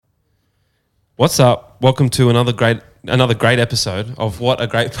What's up? Welcome to another great episode of What a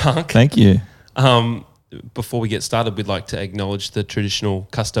Great Punk. Thank you. Before we get started, we'd like to acknowledge the traditional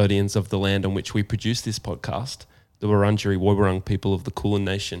custodians of the land on which we produce this podcast, the Wurundjeri Woiwurrung people of the Kulin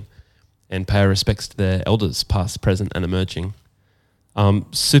Nation, and pay our respects to their elders, past, present, and emerging.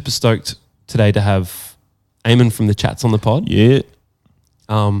 Super stoked today to have Eamon from the Chats on the pod. Yeah.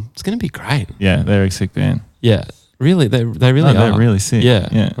 It's going to be great. Yeah, they're a sick band. Yeah, really, they really are. They're really sick.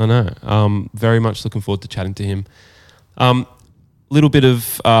 Yeah, I know. Very much looking forward to chatting to him. Little bit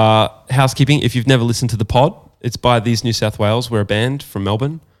of housekeeping. If you've never listened to the pod, it's by These New South Wales. We're a band from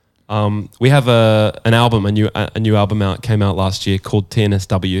Melbourne. We have an album, a new album came out last year called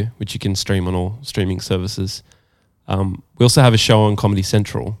TNSW, which you can stream on all streaming services. We also have a show on Comedy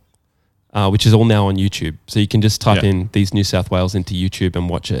Central, which is all now on YouTube. So you can just type in These New South Wales into YouTube and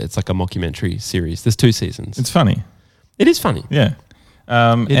watch it. It's like a mockumentary series. There's 2 seasons. It's funny. It is funny. Yeah.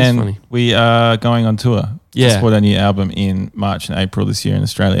 It is funny. We are going on tour to support our new album in March and April this year in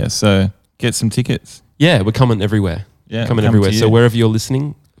Australia. So get some tickets. Yeah, we're coming everywhere. Yeah, coming everywhere. So wherever you're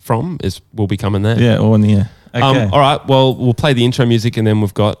listening from, we'll be coming there. Yeah, all in the air. Okay. All right, well, we'll play the intro music and then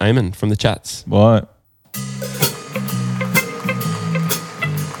we've got Eamon from the Chats. What?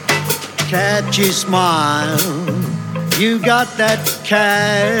 Catchy smile, you got that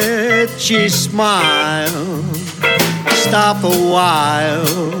catchy smile. Stop a while,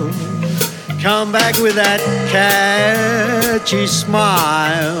 come back with that catchy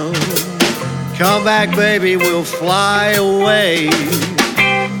smile. Come back, baby, we'll fly away.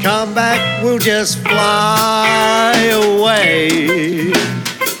 Come back, we'll just fly away.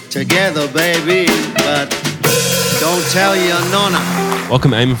 Together, baby, but don't tell your nonna.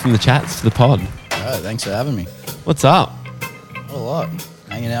 Welcome, Eamon from the Chats, to the pod. Oh, thanks for having me. What's up? Not a lot.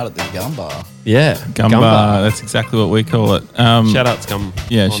 Hanging out at the Gum Bar. Yeah, Gumbar. That's exactly what we call it. Shout outs, Gum.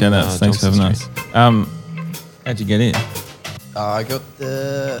 Yeah, on, shout outs. Thanks for having us. How'd you get in? I got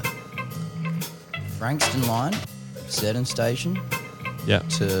the Frankston line, Seddon Station, Yeah.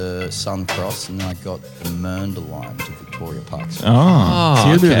 to Southern Cross, and then I got the Mernda line to Victoria Park. Oh, so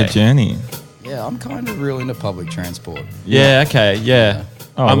you're a bit of a journey. Yeah, I'm kind of real into public transport. Yeah, okay, yeah.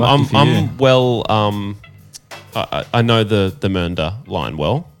 Oh, lucky for you. I'm well, I know the Mernda line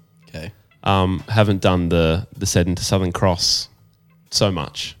well. Okay. Haven't done the Seddon to Southern Cross so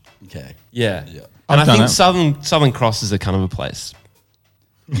much. Okay. Yeah. Yeah. And I've I think done Southern Cross is a kind of a place.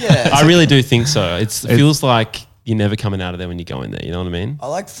 Yeah. I really do think so. It feels like you're never coming out of there when you go in there. You know what I mean? I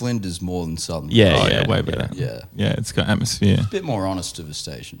like Flinders more than Southern Yeah, Cross. yeah, way better. Yeah. Yeah, it's got atmosphere. A bit more honest of a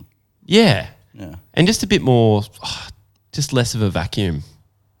station. Yeah. Yeah. And just a bit more, just less of a vacuum.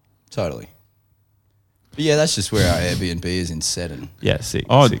 Totally. But yeah, that's just where our Airbnb is in Seddon. Yeah, sick.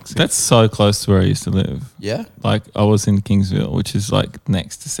 Oh, sick. that's so close to where I used to live. Yeah? Like I was in Kingsville, which is like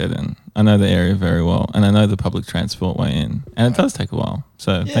next to Seddon. I know the area very well, and I know the public transport way in, and it does take a while.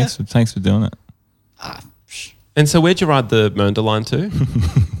 So Yeah. thanks for doing it. And so where'd you ride the Mernda line to?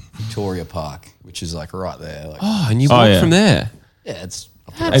 Victoria Park, which is like right there. Like, Oh, and you walked from there. yeah, it's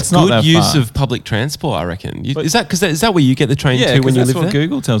That's It's not good that use far. of public transport, I reckon. Is that where you get the train Yeah, to when because you that's live what there?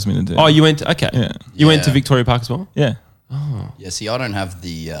 Google tells me to do. Oh, you went to, okay. Yeah. You went to Yeah. Victoria Park as well? Yeah. Yeah, see, I don't have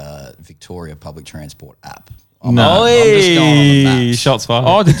the Victoria Public Transport app. No. I'm just going on the maps. Shots fired.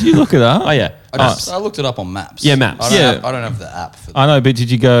 Oh, did you look it up? Oh, yeah. I looked it up on Maps. Yeah, Maps. I don't have the app for that. I know, but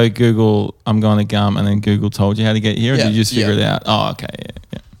did you go Google, I'm going to Gum, and then Google told you how to get here, or Yeah, did you just figure yeah. it out? Oh, okay,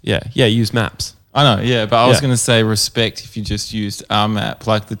 yeah. Yeah, use maps. I know, yeah, but I was Yeah. going to say respect if you just used our map,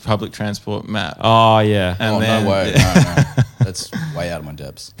 like the public transport map. Oh, yeah. And Oh, then- no way. No. That's way out of my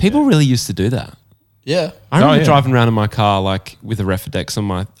depths. People really used to do that. Yeah. I remember yeah. driving around in my car, like with a Refidex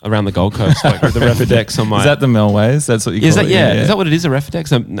around the Gold Coast, like with a Refidex on my. Is that the Melways? That's what you call Is that it? Is that what it is? A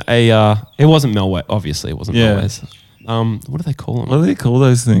Refidex? It wasn't Melway. Obviously, it wasn't Yeah. Melways. What do they call them? What do they call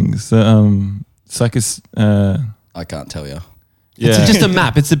those things? It's like I can't tell you. It's just a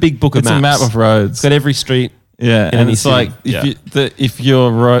map. It's a big book of It's maps. a map of roads. It's got every street. Yeah, in and any it's city. like if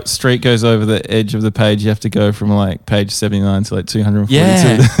your street goes over the edge of the page, you have to go from like page 79 to like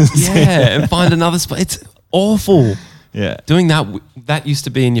 242. Yeah, and find another spot. It's awful. yeah, Doing that used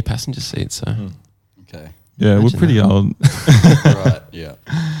to be in your passenger seat. So Okay. yeah. We're Imagine pretty that. old. Right. Yeah.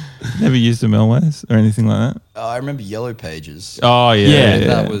 Never used a Melways or anything like that. I remember Yellow Pages. Oh Yeah,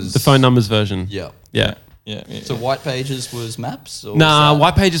 that was the phone numbers version. Yeah. Yeah. yeah. So White Pages was Maps? Or Nah, was that-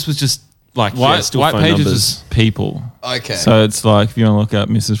 White Pages was just like still White phone pages numbers. is people. Okay. So it's like if you want to look up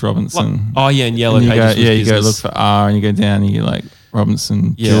Mrs. Robinson. Oh yeah, and Yellow and you Pages. go, was you go look business. for R, and you go down, and you get like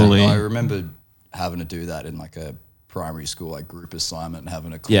Robinson, Yeah. Julie. I remember having to do that in like a primary school, like group assignment, and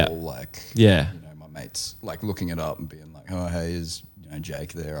having to call Yeah. like Yeah. my mates, like looking it up and being like, oh hey, is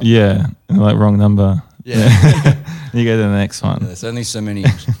Jake there. Yeah, like wrong number. Yeah. You go to the next one. There's only so many,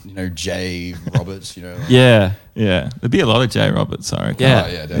 Jay Roberts, Yeah. Yeah, there'd be a lot of J Roberts, I reckon. Yeah.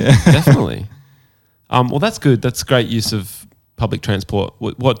 Oh, yeah, definitely. Definitely. Well, that's good. That's great use of public transport.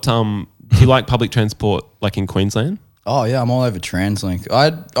 What do you like public transport like in Queensland? Oh yeah, I'm all over TransLink.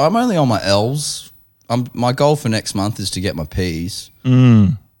 I'm only on my L's. My goal for next month is to get my P's.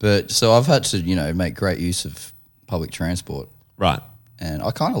 But so I've had to make great use of public transport, Right. and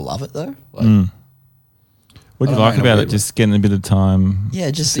I kind of love it though. Like, What do you I don't like know, about in a it? weird Just getting a bit of time.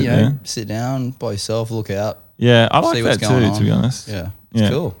 yeah, just sit there? sit down by yourself, look out. Yeah, I like See that what's going too. on. To be honest. Yeah, it's Yeah.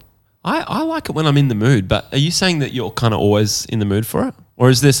 cool. I like it when I'm in the mood, but are you saying that you're kind of always in the mood for it? Or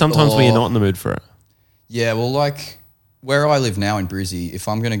is there sometimes where you're not in the mood for it? Yeah, well, like where I live now in Brizzy, if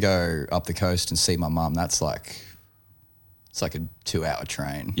I'm gonna go up the coast and see my mum, it's like a 2-hour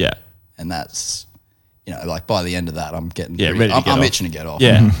train. Yeah. And that's like by the end of that, I'm getting Yeah, ready to get I'm off. itching to get off.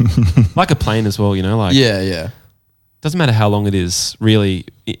 Yeah. Like a plane as well, like yeah. doesn't matter how long it is really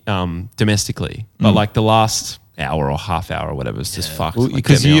domestically, but like the last hour or half hour or whatever is just fucked. Well, Like,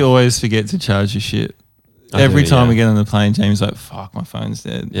 because get me you off. always forget to charge your shit. I Every do, time yeah. we get on the plane, Jamie's like, "Fuck, my phone's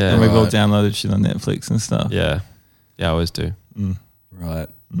dead." Yeah. and we've all Right. downloaded shit on Netflix and stuff. Yeah. Yeah, I always do. Right.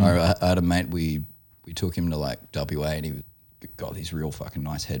 I had a mate. We took him to like WA, and he got these real fucking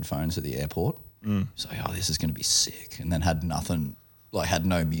nice headphones at the airport. He's like, "Oh, this is gonna be sick," and then had nothing, like had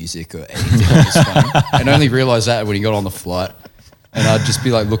no music or anything on his phone, and only realised that when he got on the flight. And I'd just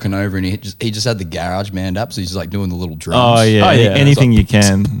be like looking over, and he just had the GarageBand app, so he's like doing the little drums. Oh yeah, Oh, yeah. anything you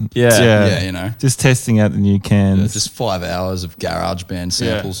can. Yeah. Yeah, Just testing out the new cans. just 5 hours of GarageBand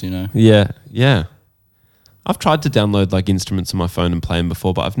samples. Yeah. Yeah. I've tried to download like instruments on my phone and play them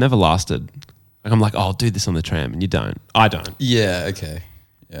before, but I've never lasted. Like I'm like, oh, I'll do this on the tram, and you don't. I don't. Yeah. Okay.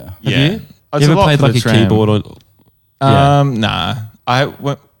 Yeah. yeah. Have you? It's You a ever lot played for like the a tram. keyboard or? Nah.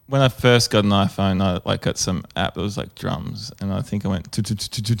 When I first got an iPhone, I like got some app that was like drums, and I think I went a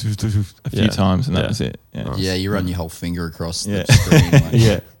few Yeah. times, and that Yeah. was it. Yeah. Yeah. You run your whole finger across Yeah. the screen. Like,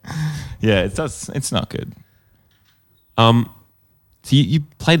 yeah. Yeah, it's not good. So you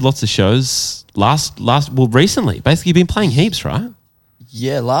played lots of shows recently. Basically, you've been playing heaps, right?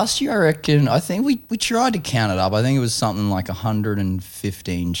 Yeah, last year I reckon. I think we tried to count it up. I think it was something like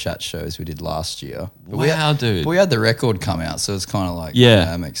 115 chat shows we did last year. But Wow, dude. But we had the record come out, so it's kind of like Yeah.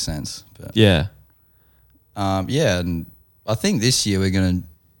 that makes sense. But Yeah. yeah, and I think this year we're gonna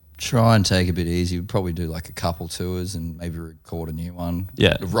try and take a bit easy. We'd probably do like a couple tours and maybe record a new one.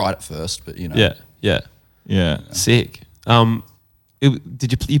 Yeah. right at first, but Yeah. Yeah. Yeah. Sick.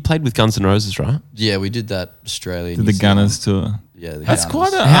 You played with Guns N' Roses, right? yeah, we did that Australia. To New the Zealand. Gunners tour. Yeah, the That's Gunners.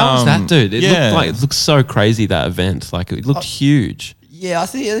 quite a How was that, dude? It looked so crazy, that event. Like it looked huge. Yeah, I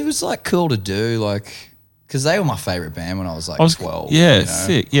think it was like cool to do, like because they were my favorite band when I was like 12. Yeah, you know?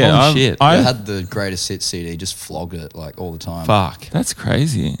 sick. Yeah, Holy shit. I I had the greatest hit CD, just flogged it like all the time. Fuck. That's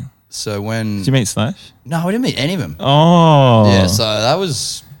crazy. So when Did you meet Slash? no, I didn't meet any of them. Oh, Yeah, so that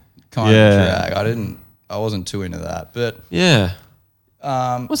was kind Yeah. of a drag. I wasn't too into that, but Yeah.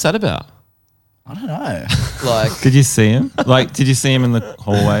 What's that about? I don't know. Like Did you see him? Like, did you see him in the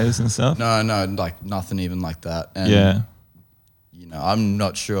hallways and stuff? no, like nothing even like that. And Yeah. I'm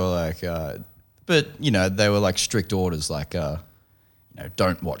not sure like but they were like strict orders like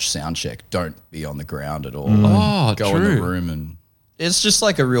don't watch sound check, don't be on the ground at all. Like, Oh, go in true. the room, and it's just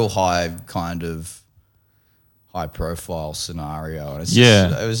like a real high profile scenario. And it's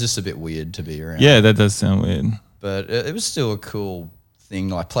Yeah. it was just a bit weird to be around. Yeah, that does sound weird. But it was still a cool thing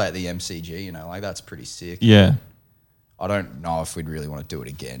to like play at the MCG, like that's pretty sick. Yeah. I don't know if we'd really want to do it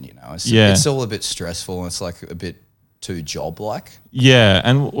again, It's, Yeah. it's all a bit stressful, and it's like a bit too job-like. Yeah,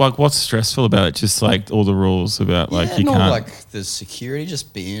 and like, what's stressful about it? Just like all the rules about like you not can't. like the security,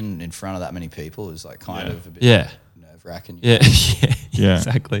 just being in front of that many people is like kind of a bit Yeah. nerve-wracking. Yeah. Yeah. Yeah.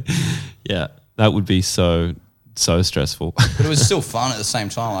 Exactly. Yeah. That would be so stressful. But it was still fun at the same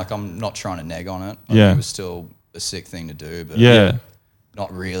time. Like I'm not trying to neg on it. I Yeah. think it was still a sick thing to do, but yeah,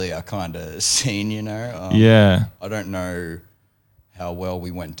 not really a kind of scene, yeah. I don't know how well we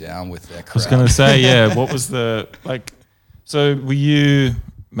went down with their crowd. I was gonna say, yeah. What was the like? So were you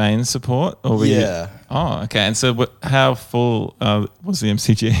main support or were Yeah. you? Oh, okay. And so, how full was the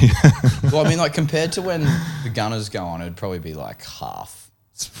MCG? Well, I mean, like compared to when the Gunners go on, it'd probably be like half.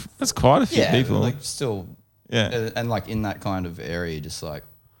 That's quite a few Yeah, people. like still, Yeah. and like in that kind of area, just like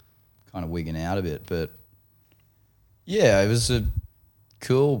kind of wigging out a bit. But yeah, it was a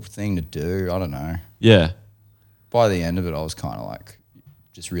cool thing to do. I don't know. Yeah. By the end of it, I was kind of like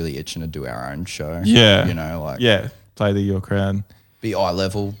just really itching to do our own show. Yeah. Like Yeah. Play your crowd. be eye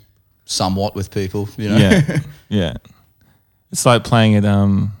level somewhat with people. Yeah. Yeah. It's like playing at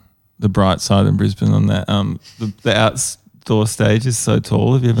the Bright Side in Brisbane on that the outdoor stage is so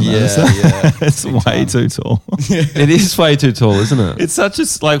tall. Have you ever noticed that? Yeah. It's way too tall. It is way too tall, isn't it? It's such a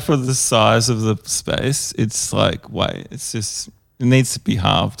like for the size of the space. It's like it's just it needs to be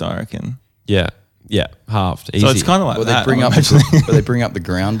halved, I reckon. Yeah, halved. Easy. So it's kind of like Well, that. they bring I'm up imagining. but they bring up the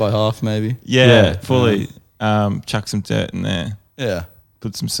ground by half, maybe. Yeah, fully. Chuck some dirt in there. Yeah,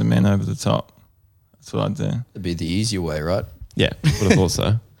 Put some cement over the top. That's what I'd do. that'd be the easier way, right? yeah, would have thought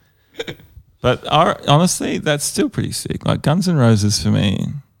so. But honestly, that's still pretty sick. Like Guns N' Roses for me,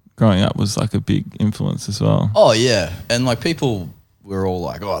 growing up was like a big influence as well. Oh yeah, and like people were all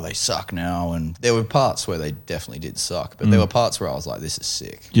like, "Oh, they suck now," and there were parts where they definitely did suck, but there were parts where I was like, "This is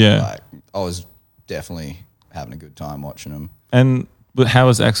sick." Yeah. like I was definitely having a good time watching them. But how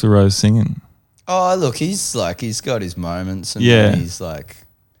was Axl Rose singing? Oh, look, he's got his moments, and Yeah. then he's like,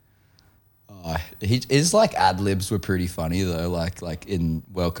 his like ad libs were pretty funny though, like in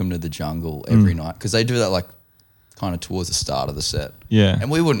Welcome to the Jungle every night, because they do that like kind of towards the start of the set. Yeah.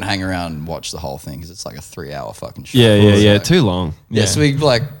 and we wouldn't hang around and watch the whole thing because it's like a 3-hour fucking show. Yeah. So- Too long. Yeah, so we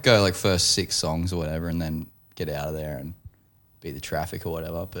like go like first 6 songs or whatever, and then get out of there and beat the traffic or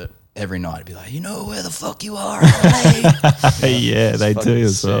whatever. But every night it'd be like, you know where the fuck you are, LA? Yeah, they Fucking do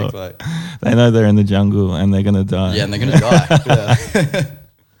as sick, well. like- They know they're in the jungle and they're gonna die. yeah, and they're gonna die. Yeah.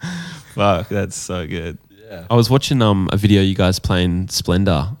 Fuck, that's so good. I was watching a video you guys playing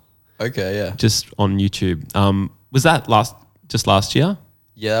Splendor Okay, yeah, just on YouTube. Was that last year?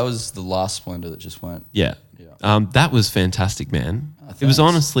 yeah. That was the last Splendor that just went. Yeah. Yeah. That was fantastic, man. Oh, It was thanks.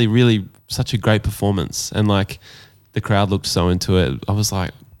 honestly really such a great performance, and like the crowd looked so into it. I was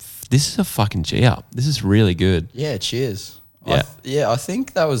like, this is a fucking G up. This is really good. Yeah, cheers. Yeah. I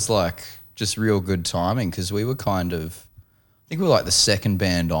think that was like just real good timing because we were kind of, I think we were like the second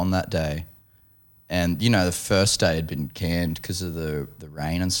band on that day. And, you know, the first day had been canned because of the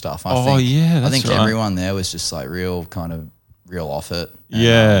rain and stuff. I Oh, think, yeah, I that's think right. everyone there was just like real off it. And,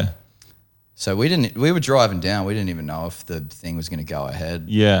 Yeah. So we were driving down. We didn't even know if the thing was going to go ahead.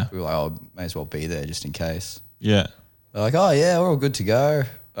 Yeah. We were like, oh, may as well be there just in case. Yeah. They're like, oh yeah, we're all good to go.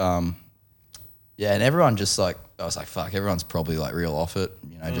 Yeah, and everyone just like, I was like, fuck, everyone's probably like real off it,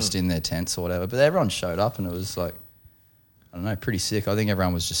 you know, just in their tents or whatever. But everyone showed up and it was like, I don't know, pretty sick. I think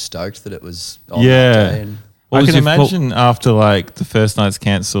everyone was just stoked that it was on Yeah. that day. And What I was can your imagine after like the first night's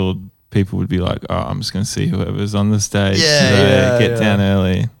cancelled, people would be like, "Oh, I'm just going to see whoever's on the stage Yeah, today. yeah, Get yeah. down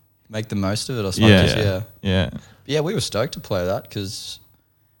early." make the most of it, I suppose. Yeah, Yeah. But yeah, we were stoked to play that because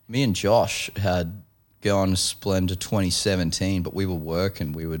me and Josh had gone to Splendor 2017, but we were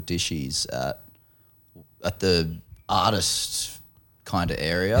working, we were dishies at the artist kind of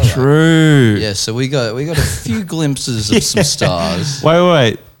area. like- True. Yeah, so we got a few glimpses of some stars.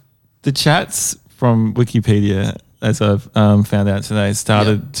 Wait. The chats from Wikipedia, as I've found out today,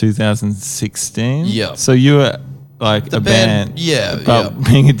 started 2016. Yeah. So you were like The a band- band. yeah, But yeah.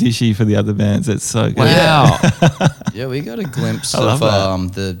 being a dishy for the other bands, that's so good. Wow. Yeah, we got a glimpse love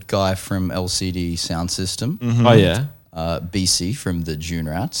of that. the guy from LCD Sound System, Oh yeah. BC from the June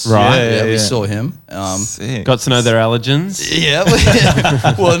Rats. Right. Yeah, we Yeah. saw him. Sick. Got to know their allergens. Yeah.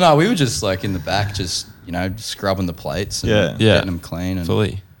 Well, no, we were just like in the back, just scrubbing the plates and Yeah. Yeah. getting them clean. And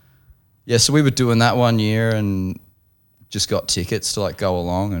Fully. yeah, so we were doing that one year and just got tickets to like go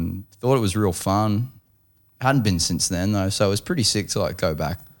along and thought it was real fun. Hadn't been since then though, so it was pretty sick to like go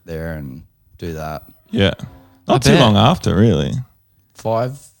back there and do that. Yeah. Not too bet. long after, really.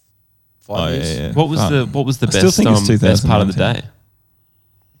 5 years. Yeah. What was the I still best think it's best part of the 2019. day?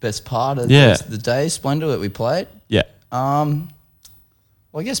 Best part of Yeah. the day, Splendor that we played. Yeah. Well,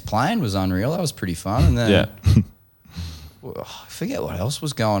 I guess playing was unreal. That was pretty fun. And then Yeah. I forget what else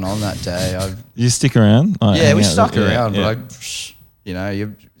was going on that day. You stick around? Like, Yeah, hang we out stuck there? around, Yeah. but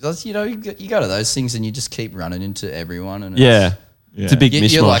you go to those things and you just keep running into everyone. And Yeah. Yeah. It's a big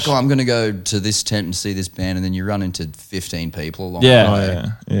mishmash. you're like, oh, I'm going to go to this tent and see this band, and then you run into 15 people along Yeah. the Oh, way.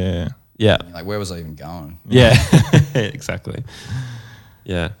 yeah. Yeah. Yeah. You're like, where was I even going? Yeah. Exactly.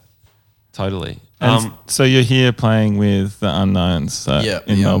 Yeah. Totally. And so you're here playing with the Unknowns Yeah,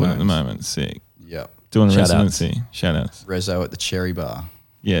 in the Melbourne at the Unknowns. moment. Sick. Yeah, Doing a Shout outs. residency. Shout outs. Rezo at the Cherry Bar.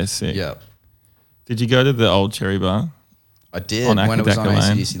 Yeah, sick. Yeah, Did you go to the old Cherry Bar? I did On when it was on Akadaka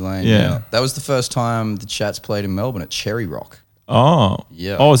Lane. AC/DC Lane. Yeah. Yeah. That was the first time the Chats played in Melbourne at Cherry Rock. Oh.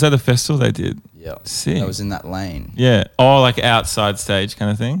 Yeah. Oh, is that a festival they did? Yeah, Sick. that was in that lane. Yeah. Oh, like outside stage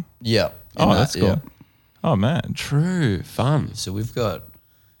kind of thing? Yeah. in Oh, that, that's cool. yeah. Oh, man. True. Fun. So we've got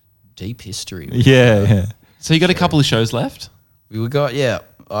deep history. with, Yeah. So you got a couple of shows left? We got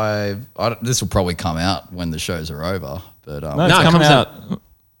this will probably come out when the shows are over, but No, No, it's it coming comes out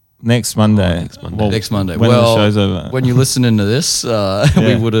next Monday. next Monday. Well, Next Monday. When well, the show's over. when you're listening to this,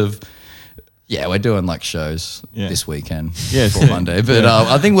 we would have. Yeah, we're doing like shows Yeah. this weekend Yeah, for sick. Monday, but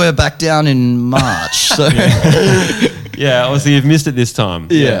I think we're back down in March. So Yeah, obviously you've missed it this time.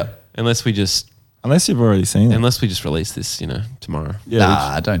 Yeah. Unless we just Unless you've already seen it. release this, tomorrow.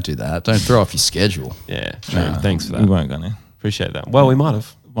 nah, don't do that. Don't throw off your schedule. Yeah. True. Thanks for We that. weren't gonna. Appreciate that. Well, we might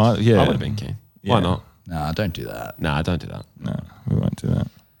have. Yeah. I would have been keen. Yeah. Why not? Nah, don't do that. Nah, don't do that. No, we won't do that.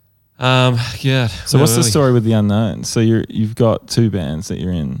 Yeah. So what's the story with the Unknowns? So you've got two bands that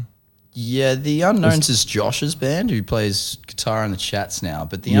you're in. Yeah, the Unknowns is Josh's band who plays guitar in the Chats now,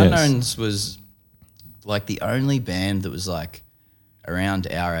 but the Yes. Unknowns was like the only band that was like around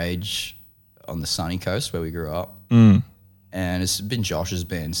our age on the sunny coast where we grew up. Mm. And it's been Josh's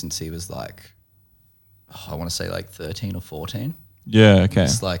band since he was like, I want to say like 13 or 14. Yeah. Okay.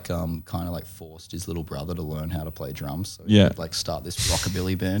 It's like kind of like forced his little brother to learn how to play drums. So Yeah. he would like start this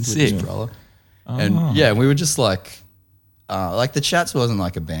rockabilly band with Sick. his brother. And yeah, we were just like the Chats wasn't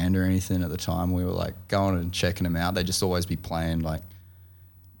like a band or anything at the time. We were like going and checking them out. They'd just always be playing like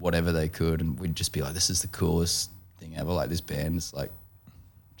whatever they could, and we'd just be like, "This is the coolest thing ever!" Like this band is like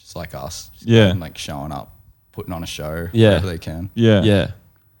just like us, just Yeah. going, like showing up, putting on a show, Yeah. wherever they can. Yeah. Yeah.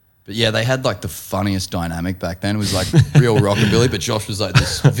 But yeah, they had like the funniest dynamic back then. It was like real rockabilly, but Josh was like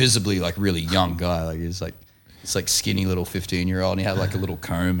this visibly like really young guy. Like he was like this like skinny little 15-year-old, and he had like a little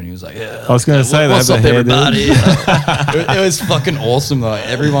comb, and he was like, "Yeah, I was gonna say what's that. up, the hair, everybody?" dude. it was fucking awesome. Like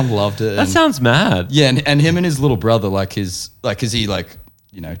everyone loved it. That and- sounds mad. yeah, and him and his little brother, cause he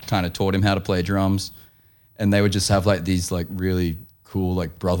kind of taught him how to play drums, and they would just have like these like really cool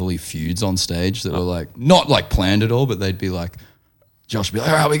like brotherly feuds on stage that were like not like planned at all, but they'd be like, Josh would be like,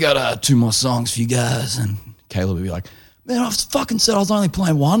 "All right, we got 2 more songs for you guys," and Caleb would be like, "Man, I fucking said I was only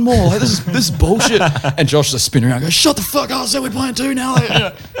playing 1 more. Like this is bullshit." And Josh just spinning around, goes, "Shut the fuck up! I said we're playing 2 now."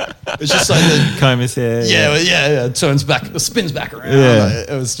 Like, it's just like the Comb his hair. yeah. It spins back around. Yeah. Like,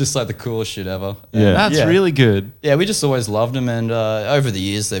 it was just like the coolest shit ever. Yeah. And, That's really good. yeah, we just always loved them, and over the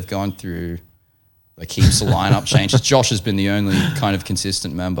years they've gone through like heaps of lineup changes. Josh has been the only kind of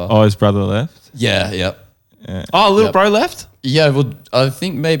consistent member. Oh, his brother left. Yeah. Oh, little Yep. bro left? Yeah, well, I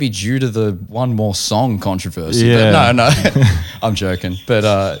think maybe due to the 1 more song controversy. Yeah. But no, I'm joking.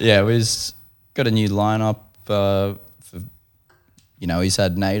 But yeah, we've got a new lineup. For he's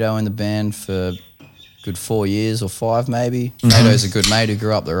had NATO in the band for a good 4 years or 5 maybe. NATO's a good mate who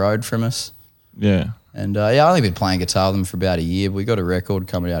grew up the road from us. Yeah. And I've only been playing guitar with them for about a year. We got a record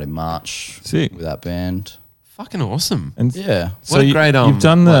coming out in March Sick. with that band. Fucking awesome. And Yeah. So What a you- great you've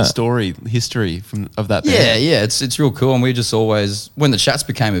done like, the history of that band. Yeah, it's real cool. And we just always, when the Chats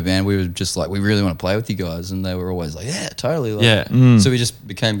became a band, we were just like, we really want to play with you guys. And they were always like, yeah, totally. Like, Yeah. So we just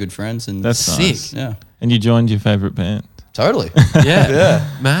became good friends. And That's Sick. nice. Yeah, And you joined your favorite band. totally. Yeah.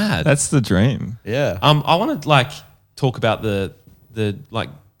 Mad. That's the dream. Yeah. I want to talk about the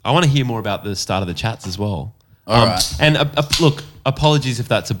I want to hear more about the start of the Chats as well. All right. And look, apologies if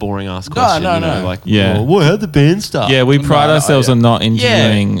that's a boring ass question. no, you know, no. Like, Yeah. well, how'd the band start? Yeah, we pride no, ourselves yeah. on not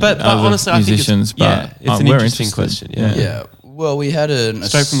interviewing but other honestly, musicians. I think but it's an we're interesting interested. question. Yeah. Yeah. Well, we had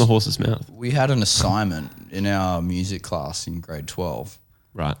Straight from the horse's mouth. We had an assignment in our music class in grade 12,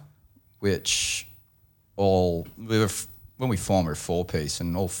 Right. which when we formed, we were a 4-piece,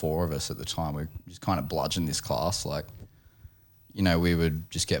 and all 4 of us at the time, we just kind of bludgeoned this class. Like, we would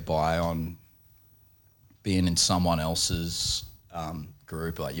just get by on being in someone else's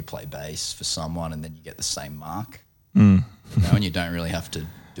group. Like, you play bass for someone, and then you get the same mark. And you don't really have to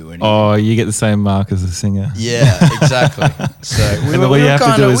do anything. Oh, you get the same mark as a singer. Yeah, exactly. So And all you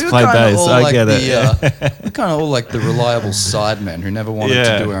have to do is play bass. I get it. We're kind of all like the reliable side men who never wanted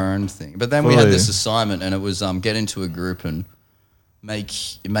Yeah. to do our own thing. But then we had Fully. this assignment, and it was get into a group and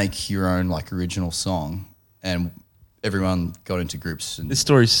make your own like original song. And everyone got into groups. And This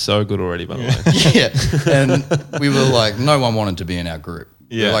story's so good already, by the way. yeah, and we were like, no one wanted to be in our group.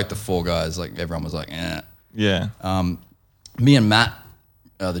 We Yeah. were like the 4 guys. Like everyone was like, eh. Yeah. Me and Matt,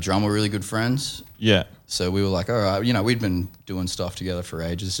 the drummer, were really good friends. Yeah. So we were like, all right, we'd been doing stuff together for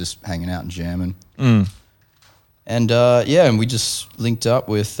ages, just hanging out and jamming. And and we just linked up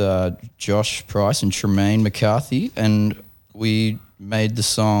with Josh Price and Tremaine McCarthy, and we made the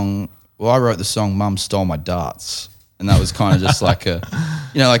song. Well, I wrote the song "Mum Stole My Darts," and that was kind of just like a,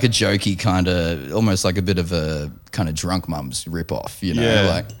 like a jokey kind of, almost like a bit of a kind of drunk mum's ripoff, Yeah.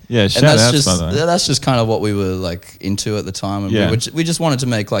 like Yeah, And shout that's outs, just by the way. that's just kind of what we were like into at the time, and Yeah. we just wanted to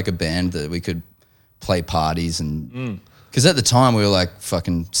make like a band that we could play parties and because at the time we were like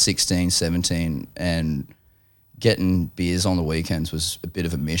fucking 16, 17 and getting beers on the weekends was a bit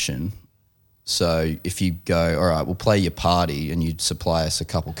of a mission. So if you go, all right, we'll play your party, and you supply us a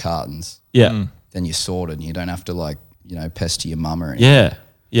couple cartons, Yeah. then you're sorted, and you don't have to like, pester your mum or anything. Yeah.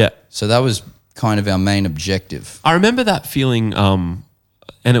 Yeah. So that was kind of our main objective. I remember that feeling, and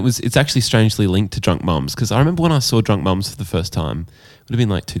it's actually strangely linked to Drunk Mums, because I remember when I saw Drunk Mums for the first time, it would have been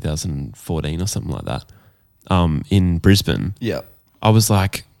like 2014 or something like that, in Brisbane. Yeah. I was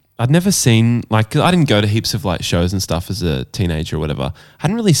like, I'd never seen, like, 'cause I didn't go to heaps of like shows and stuff as a teenager or whatever. I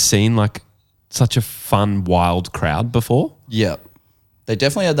hadn't really seen like such a fun, wild crowd before. Yeah. They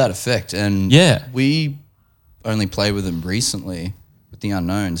definitely had that effect. And Yeah. we only played with them recently with the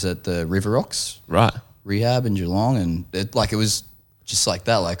Unknowns at the River Rocks Right. rehab in Geelong. And it was just like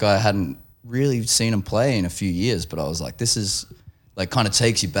that. Like I hadn't really seen them play in a few years, but I was like, this is like kind of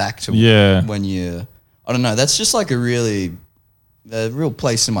takes you back to when you, I don't know. That's just like a real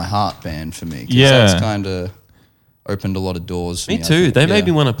place in my heart band for me. 'Cause Yeah. that's kind of opened a lot of doors for me. Me I too. think. They made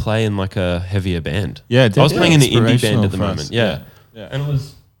me Yeah. want to play in like a heavier band. Yeah, I was definitely playing in the indie band inspirational at the for us. moment. Yeah. Yeah. And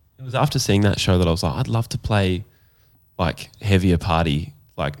it was after seeing that show that I was like, I'd love to play like heavier party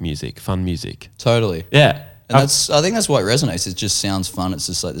like music, fun music. Totally. Yeah. And I think that's why it resonates. It just sounds fun. It's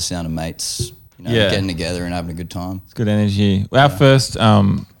just like the sound of mates, Yeah. getting together and having a good time. It's good energy. Our first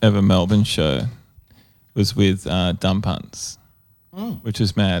ever Melbourne show was with Dumb Punts, which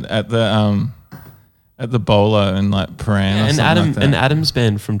was mad at the Bolo and like Paran or and something Adam like that. and Adam's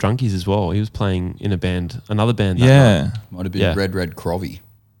band from Drunkies as well. He was playing in a band, another band. That night. yeah, Might have been Yeah. Red Crovy.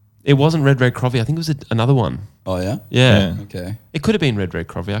 It wasn't Red Crovy. I think it was another one. Oh, yeah? Yeah. Yeah. Okay. It could have been Red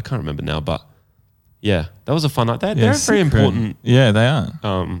Crovy. I can't remember now, but yeah, that was a fun night. They're yeah, a very important Yeah, they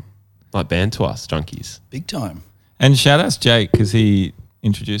are. like band to us, Drunkies. Big time. And shout out to Jake because he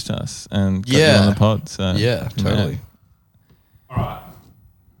introduced us and got you Yeah. on the pod. So Yeah, totally.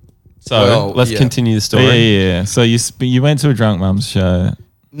 So Well, let's yeah. continue the But story. yeah. So you went to a Drunk Mums show.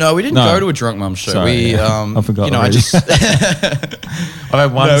 No, we didn't No. go to a Drunk Mum show. Sorry, we, yeah. I forgot I already. just I've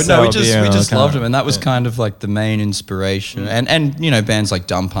had one. no, we sour just beer we and just I loved can't- him, and that was kind of like the main inspiration. And bands like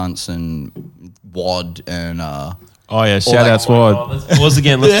Dumb Punts and Wad and Oh yeah, shout that- out Swad. Oh, let's pause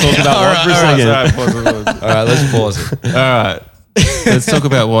again. Let's talk about Rod for a second. all right, let's pause it. All right. Let's talk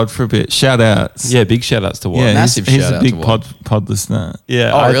about Wad for a bit. Shout outs. Yeah, big shout outs to Wad. Yeah, Massive he's shout a out big to Wad. pod listener.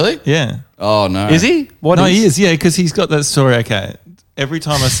 Yeah. Oh, really? Yeah. Oh no, Is he? What No, he is. Yeah, because he's got that story. Okay. Every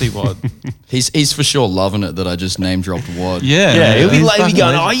time I see Wad. He's for sure loving it that I just name dropped Wad. Yeah. Yeah, he'll be he's like fucking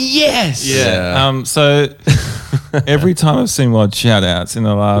going, legend. oh yes. Yeah. So every time I've seen Wad shout outs in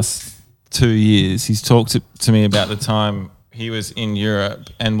the last 2 years, he's talked to me about the time he was in Europe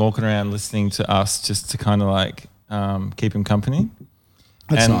and walking around listening to us just to kind of like keep him company.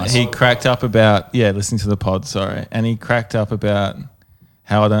 That's and nice. he cracked up about, listening to the pod, sorry. And he cracked up about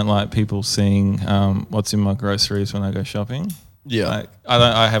how I don't like people seeing what's in my groceries when I go shopping. Yeah. Like,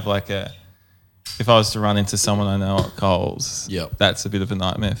 I have like if I was to run into someone I know at Coles, Yep. that's a bit of a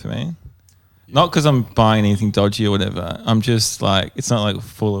nightmare for me. Not because I'm buying anything dodgy or whatever. I'm just like, it's not like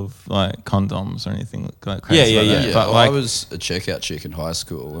full of like condoms or anything like crazy. Yeah, like yeah, that. yeah. But well, like, I was a checkout chick in high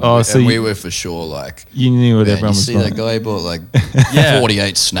school. And Oh, we, so and we you- were for sure like, you knew what man, everyone you was see buying. that guy bought like Yeah.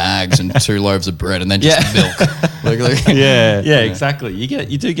 48 snags and 2 loaves of bread and then just milk. like, Yeah. Yeah, exactly. You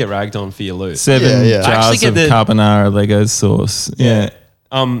do get ragged on for your loot. 7 Yeah, yeah. I actually jars get of the- carbonara Lego sauce. Yeah.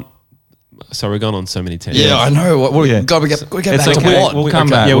 So we're going on so many tangents. yeah, I know. What, Yeah. God, we get back It's to okay. Wad. We'll come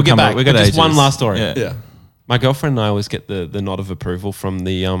back. Yeah, we'll get come back. We got But just ages. one last story. Yeah. My girlfriend and I always get the nod of approval from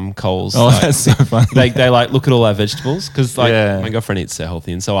the Coles. Oh, like, that's so funny. they like look at all our vegetables because like Yeah. my girlfriend eats so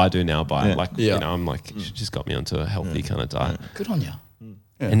healthy and so I do now. But Yeah. like Yeah. I'm like she just got me onto a healthy kind of diet. Good on you.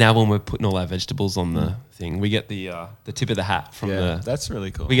 And now when we're putting all our vegetables on the thing, we get the tip of the hat from Yeah, the. that's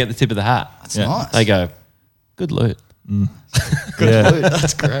really cool. We get the tip of the hat. That's Yeah. nice. They go, good loot. yeah.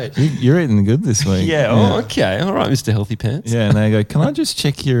 That's great. You're eating good this week. Oh, okay. All right, Mr. Healthy Pants. Yeah, and they go, can I just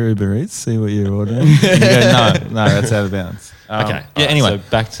check your Uber Eats, see what you're ordering? And you go, no, that's out of bounds. Okay. Yeah, All right, anyway. so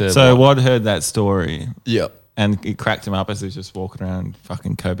back to So Wad heard that story Yep. and it cracked him up as he was just walking around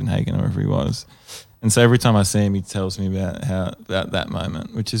fucking Copenhagen or wherever he was. And so every time I see him, he tells me about that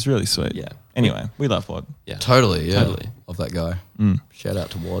moment, which is really sweet. Yeah. Anyway, we love Wad. yeah. Totally. Yeah. Totally. Love that guy. Shout out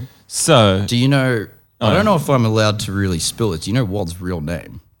to Wad. So Do you know? I don't know if I'm allowed to really spill it. Do you know Wad's real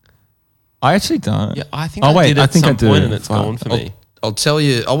name? I actually don't. Yeah, I think Oh, I wait, did I at think I some do. point and it's Fuck. gone for me. I'll tell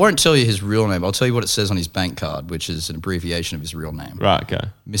you. I won't tell you his real name. I'll tell you what it says on his bank card, which is an abbreviation of his real name. Right, okay.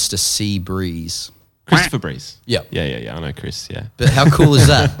 Mr. C. Breeze. Christopher Breeze. Yeah. Yeah. I know Chris, yeah. But how cool is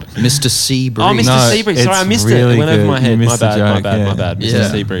that? Mr. C. Breeze. Oh, Mr. No, Seabreeze. Sorry, I it's missed really it. It went over good. my You head. My missed the bad, joke, my yeah. bad. Mr. Yeah.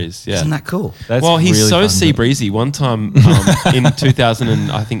 Seabreeze, yeah. Isn't that cool? That's Well, he's really so fun, sea but- breezy. One time in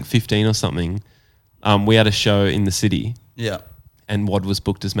 2015 or something, we had a show in the city Yeah. and Wad was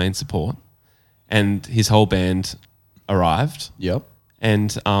booked as main support. and his whole band arrived, Yep.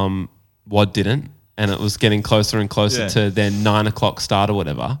 and Wad didn't, and it was getting closer and closer Yeah. to their 9 o'clock start or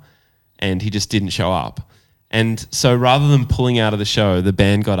whatever, and he just didn't show up. And so rather than pulling out of the show, the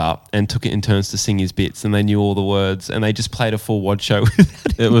band got up and took it in turns to sing his bits, and they knew all the words, and they just played a full Wad show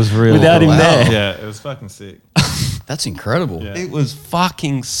without him. It was real. Without him Wow. there. Yeah, it was fucking sick. That's incredible. Yeah. It was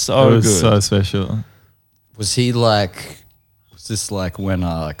fucking It so was good. so special. Was he like? Was this like when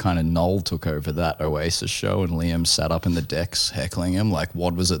kind of Noel took over that Oasis show and Liam sat up in the decks heckling him? Like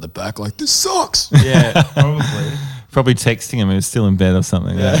Wad was at the back, like this sucks. Yeah, probably. Probably texting him. He was still in bed or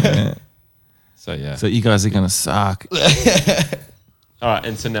something. Yeah. So yeah. So you guys are gonna suck. All right,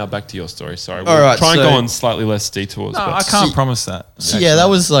 and so now back to your story. Sorry, All right, try and so- go on slightly less detours. No, but I can't See- promise that. So yeah, that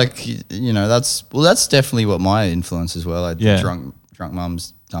was like that's definitely what my influences were. Like Yeah. drunk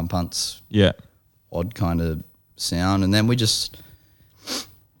mums, dumb punts, Yeah. odd kind of sound, and then we just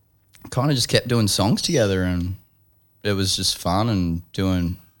kind of just kept doing songs together, and it was just fun and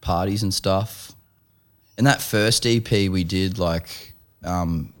doing parties and stuff. And that first EP we did, like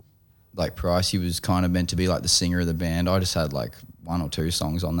Pricey was kind of meant to be like the singer of the band. I just had like 1 or 2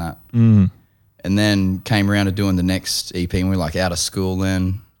 songs on that, and then came around to doing the next EP, and we were like out of school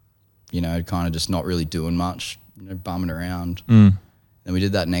then, kind of just not really doing much, bumming around. Then we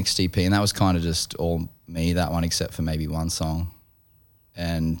did that next EP, and that was kind of just all me, that one, except for maybe one song.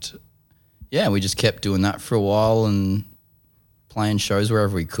 And yeah, we just kept doing that for a while and playing shows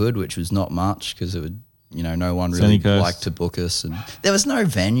wherever we could, which was not much because it would, no one really Sunny Coast. liked to book us. And there was no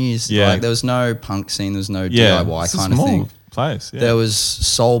venues. Yeah. Like, there was no punk scene. There was no Yeah. DIY It's a kind of small thing. place. Yeah. There was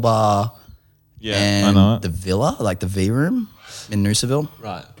Soul Bar Yeah, I know and it. the Villa, like the V Room in Noosaville.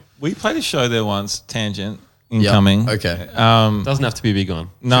 right, We played a show there once, Tangent, incoming. Okay. doesn't have to be a big one.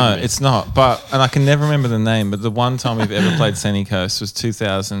 No, Shouldn't be. it's not. And I can never remember the name, but the one time we've ever played Sunny Coast was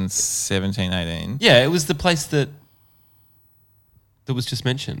 2017, 18. Yeah, it was the place that was just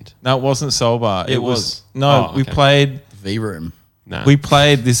mentioned. No, it wasn't Soul Bar. It was. No, Oh, we okay. played V Room. No, we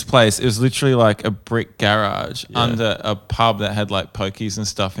played this place. It was literally like a brick garage under a pub that had like pokies and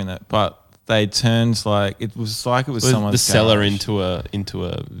stuff in it. But they turned it was someone's the cellar garage. into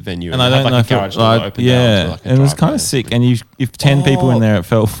a venue, And I it don't had know like if a garage it, door like, opened out yeah, to like a and it was kind driveway. of sick. And if 10 people in there, it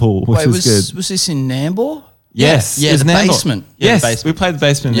felt full, which Wait, was good. was this in Nambour? Yes, Yeah, it was the Nambour. basement. Yeah, the Yes, basement. we played the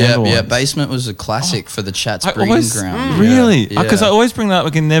basement. in Yeah, Nambour yeah. once. Basement was a classic for the Chats I breeding always, ground. really? Yeah. Because I always bring that up. I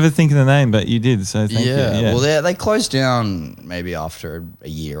can never think of the name, but you did. So thank you. Yeah, Yeah. well, they closed down maybe after a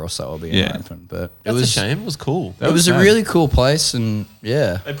year or so of being Yeah. open, but That's a shame. It was cool. That It was a sad. really cool place, and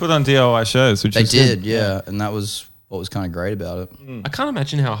yeah, They put on DIY shows, which they was did, good. yeah, and that was what was kind of great about it. I can't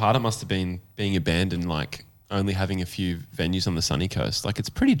imagine how hard it must have been being a band and like only having a few venues on the sunny coast. Like it's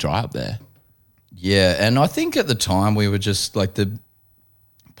pretty dry up there. Yeah, and I think at the time we were just like the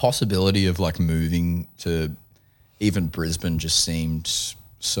possibility of like moving to even Brisbane just seemed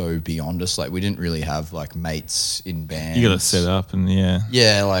so beyond us. Like we didn't really have like mates in bands. You got to set up and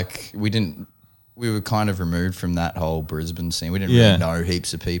Yeah, like we were kind of removed from that whole Brisbane scene. We didn't Yeah. really know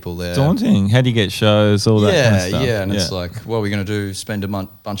heaps of people there. daunting. How do you get shows? All that kind of stuff. Yeah, and it's like, what are we going to do? Spend a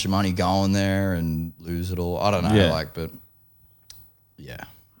bunch of money going there and lose it all? I don't know, Yeah. but yeah,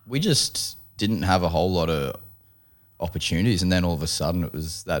 we just didn't have a whole lot of opportunities, and then all of a sudden it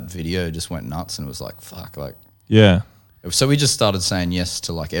was that video just went nuts, and it was like, fuck, like. yeah. So we just started saying yes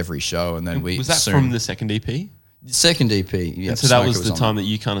to like every show, and then we Was that soon, from the second EP? second EP? Yeah, And so that Smoker was the on time that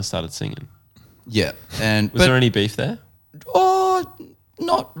you kind of started singing. Yeah, and Was there any beef there? Oh,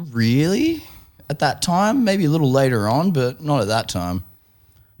 not really at that time. Maybe a little later on, but not at that time.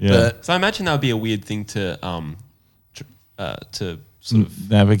 Yeah. But So I imagine that would be a weird thing to sort of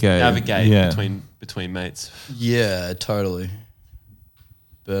navigate. Yeah. between mates. yeah, totally.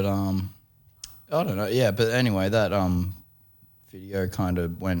 But I don't know. Yeah, but anyway, that video kind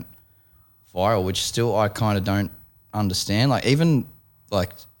of went viral, which still I kind of don't understand. Like even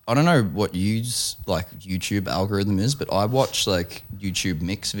like I don't know what YouTube algorithm is, but I watch like YouTube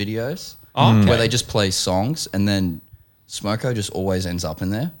mix videos where they just play songs, and then Smoko just always ends up in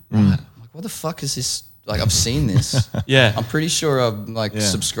there. Right. Like, what the fuck is this? Like, I've seen this. Yeah. I'm pretty sure I've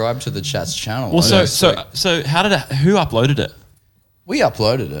subscribed to the Chats channel. Well, I so know, so how did who uploaded it? we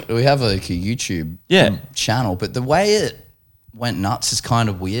uploaded it. We have like a YouTube Yeah. channel, but the way it went nuts is kind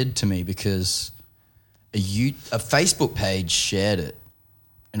of weird to me because a Facebook page shared it,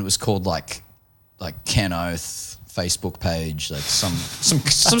 and it was called like Ken Oath Facebook page, like some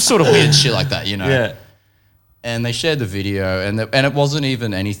sort of weird shit like that, you know. Yeah. And they shared the video, and it wasn't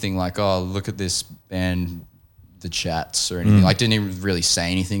even anything like, oh, look at this band, the Chats, or anything. Like, didn't even really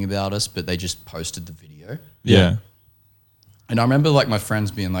say anything about us, but they just posted the video. Yeah. And I remember like my friends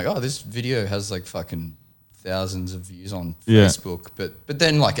being like, "Oh, this video has like fucking thousands of views on Yeah. Facebook," but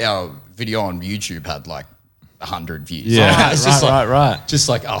then like our video on YouTube had like 100 views. Yeah. It's just right. just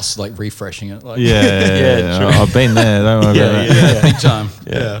like us like refreshing it. Like, Yeah, true. I've been there. Don't worry about that. yeah, big time.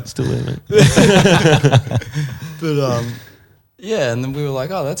 Yeah, still there, mate. But yeah, and then we were like,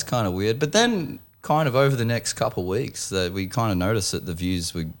 oh, that's kind of weird. But then kind of over the next couple of weeks that we kind of noticed that the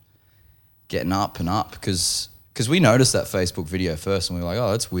views were getting up and up because we noticed that Facebook video first and we were like, oh,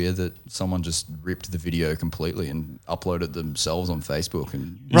 that's weird that someone just ripped the video completely and uploaded themselves on Facebook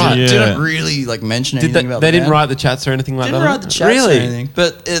and Right. didn't really like mention anything about they the didn't band. write the chats or anything like Didn't that? write the chats really? or anything.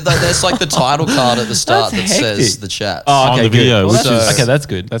 But there's like the title card at the start that That's says hectic. the chats. Oh, On okay, the good. video, Well, which that's- is- okay, that's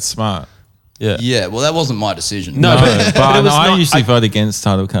good. That's smart. Yeah. Yeah, well, that wasn't my decision. No, No, but but it was I not- usually I- vote against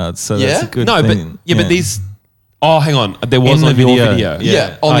title cards, so that's Yeah? a good No, thing. but these. Oh, hang on. There was In on the your video. video.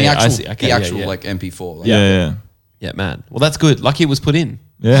 Yeah, on Oh, the yeah, I actual, see. Okay, the actual yeah. like MP4. Like, yeah. Yeah, man. Well, that's good. Lucky it was put in.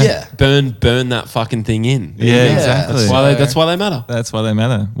 yeah. Burn that fucking thing in. Yeah, Yeah, exactly. That's why they matter. That's why they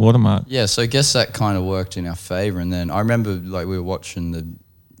matter. Watermark. Yeah, so I guess that kind of worked in our favor. And then I remember like we were watching the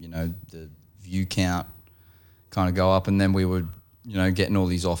view count kind of go up, and then we were, getting all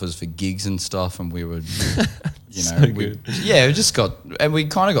these offers for gigs and stuff, and we would, we just got, and we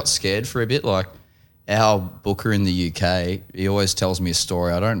kind of got scared for a bit. Like our booker in the UK, he always tells me a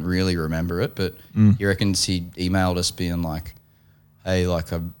story. I don't really remember it, but he reckons he emailed us being like, hey,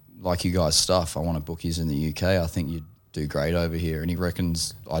 like I like you guys' stuff. I want to book yous in the UK. I think you'd do great over here. And he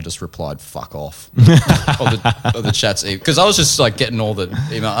reckons I just replied, fuck off. of the chats. Because I was just like getting all the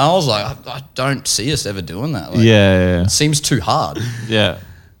email. I was like, I don't see us ever doing that. Like, Yeah. it seems too hard. Yeah.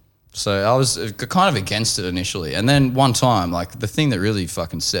 So I was kind of against it initially. And then one time, like the thing that really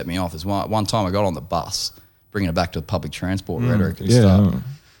fucking set me off is one time I got on the bus, bringing it back to public transport rhetoric and stuff.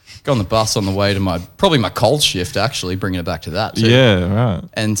 Got on the bus on the way to probably my cold shift, actually, bringing it back to that too. Yeah, right.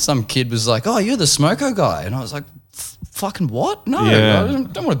 And some kid was like, oh, you're the Smoko guy. And I was like, fucking what? No, Yeah. I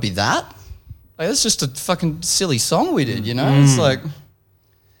don't want to be that. Like, that's just a fucking silly song we did, It's like,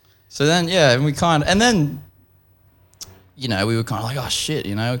 so then, yeah, and we then, we were kind of like, oh shit,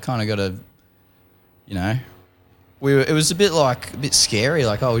 we kind of got to, it was a bit scary,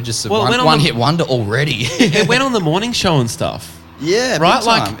 like, oh, we just one hit wonder already. It went on the morning show and stuff. Yeah, Right? big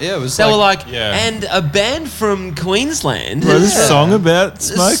time. Like, yeah, it was they were like, Yeah. and a band from Queensland. Wrote a song about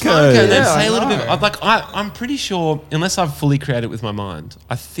Smoko. Smoko. And then Yeah, say I a little bit. know. I'm pretty sure, unless I've fully created it with my mind,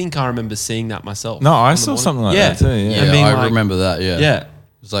 I think I remember seeing that myself. No, I on the saw morning. something like Yeah. that too. Yeah. yeah, and being I like- remember that. Yeah, Yeah. it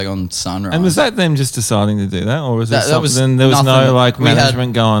was like on Sunrise. And was that them just deciding to do that, or was there That was something? There was nothing. no like We had-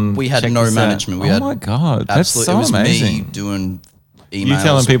 management going. we had "Check no this out." management. We oh had my god, that's absolutely? so It was amazing. me doing emails.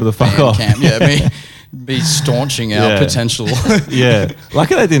 telling people to fuck off. Bandcamp. Yeah, me staunching our Yeah. potential. Yeah,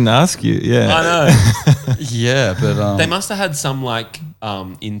 lucky they didn't ask you. Yeah, I know. yeah, but They must have had some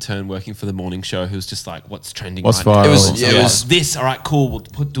intern working for the morning show who's just like, what's trending What's right now? viral? It was- So yeah, it like, was- this. All right, cool. We'll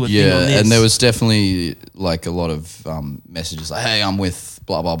do a thing yeah, on this. and there was definitely like a lot of messages like, "Hey, I'm with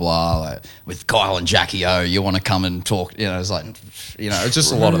blah blah blah, like, with Kyle and Jackie O. You want to come and talk?" It's like, it's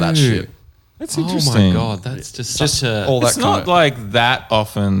just a lot of that shit. that's Oh interesting. my god, that's just Just such a. all that It's kind not of like that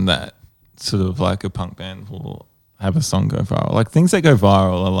often that sort of like a punk band will have a song go viral. Like things that go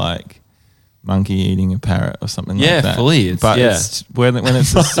viral are like monkey eating a parrot or something Yeah, like that. fully, it's- But yeah. it's when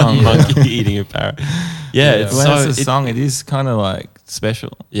it's a song, monkey eating a parrot. Yeah, it's when so. it's a song, it is kind of like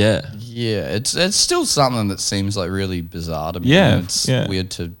special. Yeah. Yeah, it's still something that seems like really bizarre to me. Yeah, and it's yeah. weird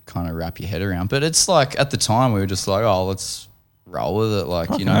to kind of wrap your head around. But it's like at the time we were just like, oh, let's roll with it. Like,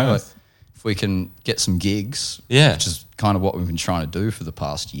 Fucking like oath. if we can get some gigs, Yeah. which is kind of what we've been trying to do for the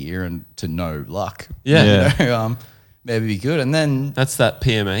past year, and to no luck. Yeah. Yeah. Maybe be good. And then That's that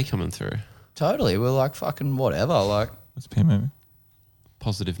PMA coming through. totally, we're like fucking whatever. Like, What's PMA?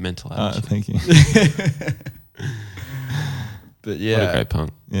 Positive mental attitude. Thank you. but What a yeah, great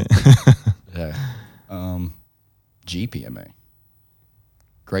punk. Yeah. yeah. GPMA,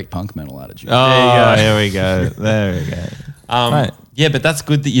 great punk metal attitude. Oh, there we go. There we go. Right. Yeah, but that's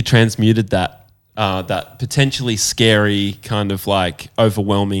good that you transmuted that that potentially scary kind of like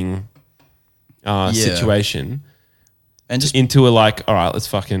overwhelming situation And just into a like, all right, let's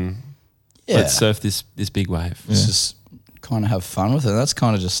fucking yeah. let's surf this big wave. Let's just kind of have fun with it. That's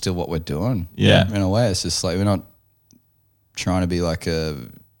kind of just still what we're doing. Yeah. In a way, it's just like we're not trying to be like a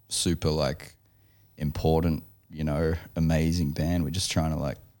super like important, amazing band. We're just trying to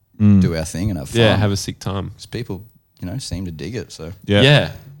like do our thing and have fun. Yeah, have a sick time. 'Cause people, seem to dig it. So Yeah.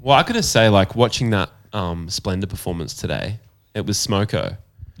 Yeah. Well, I gotta say, like watching that Splendor performance today, it was Smoko.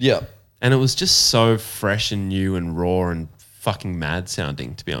 yeah, And it was just so fresh and new and raw and fucking mad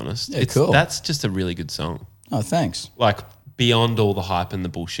sounding, to be honest. Yeah, cool. That's just a really good song. oh thanks. Like beyond all the hype and the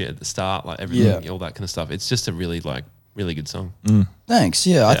bullshit at the start, like everything, all that kind of stuff. It's just a really good song. Thanks.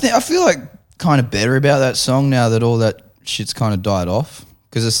 Yeah, I feel like kind of better about that song now that all that shit's kind of died off,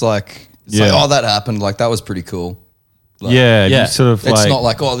 because it's like oh, that happened, like that was pretty cool. Like, you sort of it's like not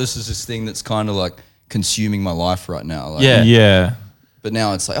like, oh, this is this thing that's kind of like consuming my life right now. Like, yeah. But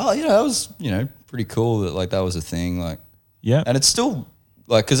now it's like, oh, you know, that was, you know, pretty cool that like that was a thing. Like, Yeah. and it's still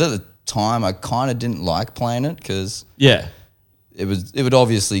like, because at the time I kind of didn't like playing it because Yeah. it would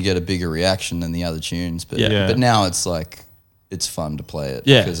obviously get a bigger reaction than the other tunes. But Yeah. but now it's like it's fun to play it.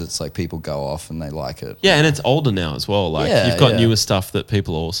 Yeah. because it's like people go off and they like it. Yeah, and it's older now as well. Like Yeah, you've got yeah. newer stuff that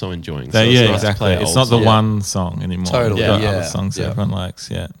people are also enjoying. That- it's yeah, nice to exactly. play It's old not the stuff. one song anymore. Totally, You've got yeah. other songs that Yeah. everyone likes.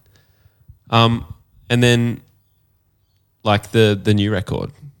 Yeah. And then like the new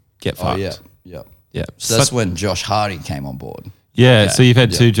record, Get Oh Fucked. yeah. Yeah. So that's when Josh Hardy came on board. Yeah. So you've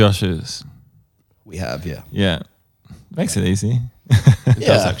had Yeah. two Joshes. We have, yeah. Yeah. Makes it easy. It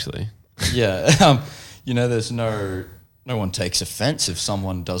does Yeah. actually. Yeah. You know, there's no one takes offense if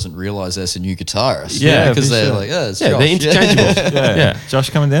someone doesn't realize there's a new guitarist. Yeah, because for they're sure. like, yeah, it's Yeah, Josh. they're interchangeable. Yeah. Josh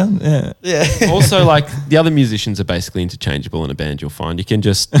coming down. Yeah. Yeah. Also, like the other musicians are basically interchangeable in a band. You'll find you can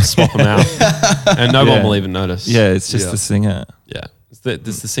just swap them out, and no one Yeah. will even notice. Yeah. It's just Yeah. the singer. yeah.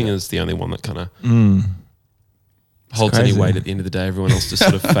 The singer's the only one that kind of Mm. holds any crazy. weight at the end of the day. Everyone else just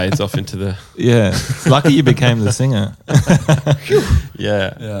sort of fades off into the Yeah. It's lucky you became the singer.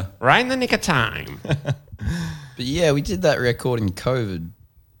 yeah. Yeah. Right in the nick of time. But yeah, we did that record in COVID.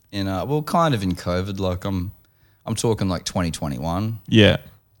 Well, kind of in COVID. Like I'm talking like 2021. Yeah.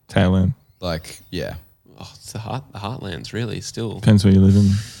 Tail end. Like, yeah. Oh, it's the heartlands, really. Still, Depends where you live in.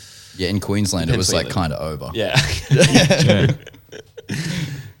 Yeah, in Queensland, it Depends was where like you kind of over. yeah, Yeah.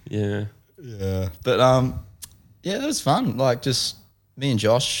 yeah. Yeah. But yeah, that was fun. Like just me and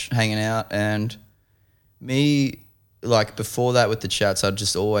Josh hanging out, and me like before that with the chats, I'd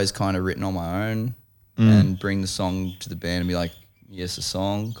just always kind of written on my own and bring the song to the band and be like, yes, a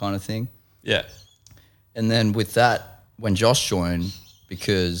song kind of thing. Yeah. And then with that, when Josh joined,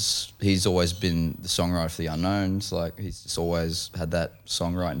 because he's always been the songwriter for the Unknowns, like he's just always had that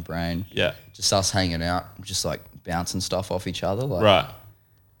songwriting brain. Yeah. Just us hanging out, just like bouncing stuff off each other. Like, Right.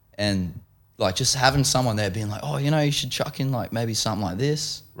 And like just having someone there being like, oh, you know, you should chuck in like maybe something like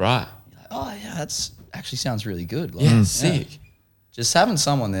this. Right. Like, oh yeah, that's actually sounds really good. Like, Yeah. Sick. Just having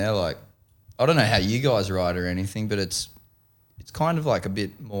someone there, like, I don't know how you guys write or anything, but it's kind of like a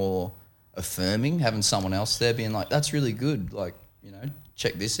bit more affirming having someone else there being like, that's really good. Like, you know,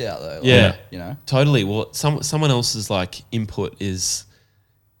 check this out though. Like, Yeah. You know? Totally. Well, someone else's like input is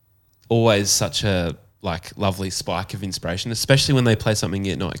always such a like lovely spike of inspiration, especially when they play something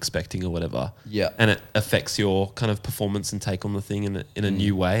you're not expecting or whatever. Yeah. And it affects your kind of performance and take on the thing in a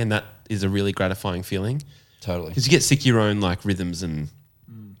new way, and that is a really gratifying feeling Totally. because you get sick of your own like rhythms and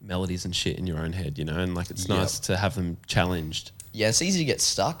melodies and shit in your own head, you know, and like it's Yep. nice to have them challenged. Yeah, it's easy to get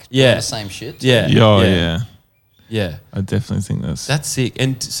stuck Yeah. doing the same shit. Yeah. Oh, yeah. yeah. Yeah. I definitely think That's sick.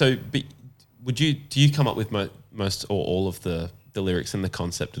 And so, but do you come up with most or all of the lyrics and the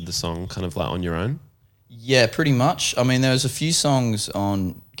concept of the song kind of like on your own? Yeah, pretty much. I mean, there was a few songs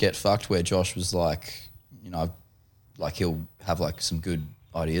on Get Fucked where Josh was like, you know, like he'll have like some good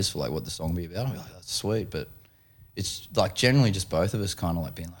ideas for like what the song will be about. I'll be like, that's sweet. But it's like generally just both of us kind of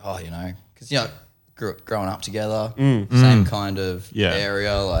like being like, oh, you know, because, you know, growing up together, same kind of Yeah.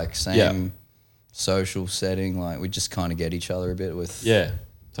 area, like same Yeah. social setting. Like we just kind of get each other a bit with. Yeah,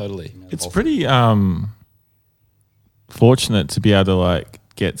 totally. it's pretty fortunate to be able to like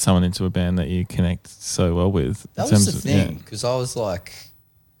get someone into a band that you connect so well with. That in was terms the of- yeah. thing, because I was like,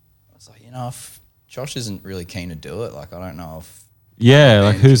 you know, if Josh isn't really keen to do it, like I don't know if Yeah,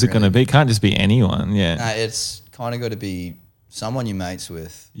 like band who's can it going to really- be? It can't just be anyone. Yeah. Nah, it's kind of got to be someone you're mates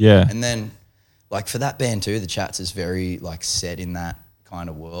with. Yeah. And then, like, for that band too, the Chats is very, like, set in that kind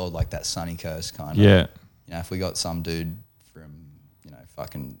of world, like that sunny coast kind of. Yeah. You know, if we got some dude from, you know,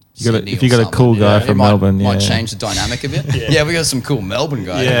 fucking You got a- Sydney if or you got a something, cool guy it from might, Melbourne, might yeah. change the dynamic a bit. Yeah, we got some cool Melbourne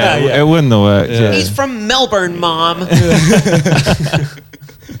guy. Yeah, it wouldn't have worked. Yeah. He's from Melbourne, Mom.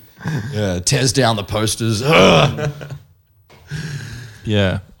 Yeah, tears down the posters.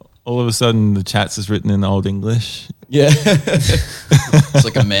 Yeah. All of a sudden, the Chats is written in Old English. Yeah. It's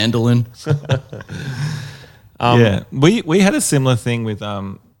like a mandolin. Yeah. We had a similar thing with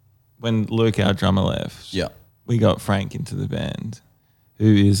when Luke, our drummer, left. Yeah. We got Frank into the band, who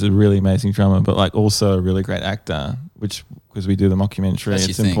is a really amazing drummer, but like also a really great actor, which because we do the mockumentary, That's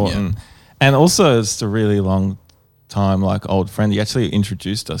it's your thing, important. And also it's a really long time like old friend. He actually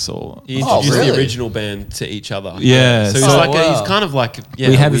introduced us all. He introduced really? the original band to each other. Yeah, So he's so- like wow. he's kind of like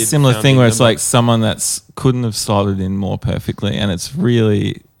We had a weird similar founding thing where it's member. like someone that's couldn't have slotted in more perfectly, and it's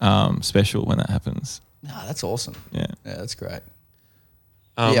really special when that happens. Nah, that's awesome. Yeah. Yeah, that's great.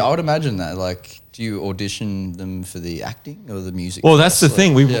 Um, yeah, I would imagine that. Like, do you audition them for the acting or the music? Well, that's the first?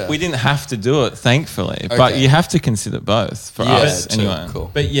 thing. Like, We didn't have to do it, thankfully, but Okay. you have to consider both for us too. anyway.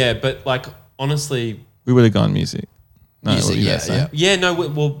 Cool. but like honestly, We would have gone music. No, Music, what were you yeah, gonna say? yeah. yeah, no,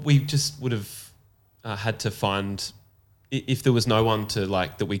 we just would have had to find if there was no one to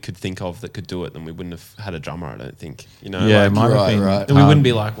like that we could think of that could do it, then we wouldn't have had a drummer. I don't think, Yeah, like, it might have Right, been. right. then we wouldn't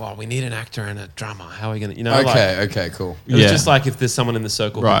be like, well, we need an actor and a drummer. How are we gonna, like, Okay, cool. it was Yeah. just like if there's someone in the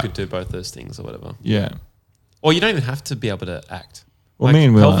circle Right. who could do both those things or whatever. Yeah. Or you don't even have to be able to act. Well, me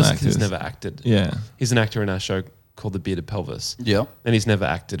and Will aren't Pelvis actors. has never acted. Yeah. He's an actor in our show called The Bearded Pelvis. Yeah. And he's never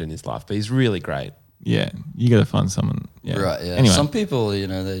acted in his life, but he's really great. Yeah. You got to find someone. Yeah. Right, yeah. Anyway. Some people,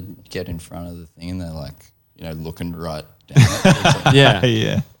 they get in front of the thing and they're like, looking right down it. It's like, Yeah.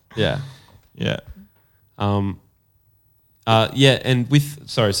 yeah. Yeah. Yeah. And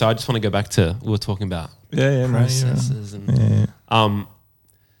so I just want to go back to, we were talking about Yeah. Yeah. processes and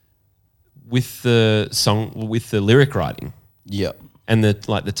with the song, with the lyric writing yeah. and the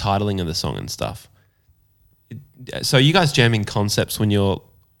titling of the song and stuff. So are you guys jamming concepts when you're,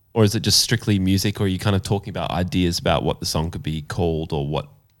 or is it just strictly music, or are you kind of talking about ideas about what the song could be called, or what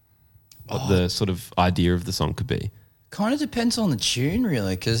the sort of idea of the song could be? Kind of depends on the tune,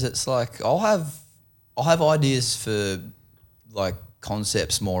 really, because it's like I'll have ideas for like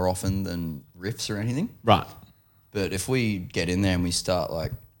concepts more often than riffs or anything. Right. But if we get in there and we start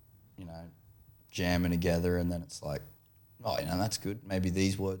like, jamming together, and then it's like, oh, that's good. Maybe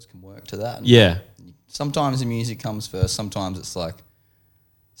these words can work to that. And Yeah. sometimes the music comes first. Sometimes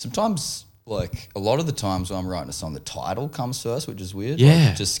like a lot of the times when I'm writing a song, the title comes first, which is weird. Yeah.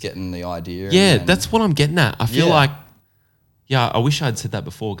 Like just getting the idea. and Yeah, then- that's what I'm getting at. I feel Yeah. like, I wish I'd said that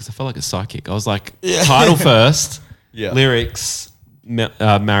before because I felt like a psychic. I was like, title first, Yeah. lyrics,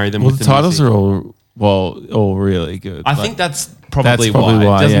 marry them Well, with the the titles music. are all really good. I Like, think that's probably why. It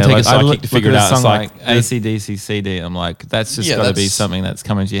doesn't yeah. take Like, a psychic look to figure at it a out. song It's like, AC/DC CD. I'm like, that's just Yeah, got to be that's- something that's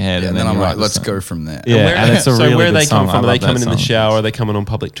coming to your head. Yeah, and then I'm you like, write the let's song. go from there. Yeah, where, and it's a so really where are good they song. coming from? I Are they love that coming in the song. shower? Are they coming on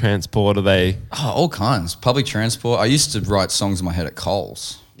public transport? Are they? Oh, all kinds. Public transport. I used to write songs in my head at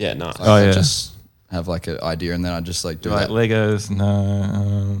Coles. Yeah, nice. Like, Oh, I yeah. just have like an idea, and then I just like do Like that. Legos,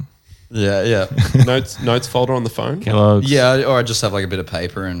 no, Yeah, yeah. notes folder on the phone. Kellogg's. Yeah, or I just have like a bit of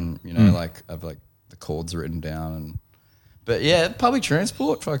paper and like I have like the chords written down but yeah, public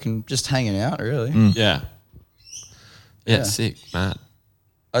transport, fucking just hanging out really. Yeah. Yeah. It's sick, mad.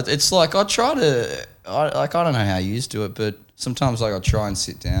 It's like I try to I don't know how you used to do it, but sometimes like I try and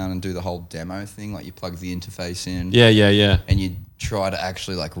sit down and do the whole demo thing, like you plug the interface in Yeah. and you try to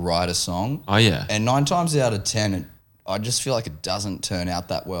actually like write a song. Oh yeah. And 9 times out of 10 I just feel like it doesn't turn out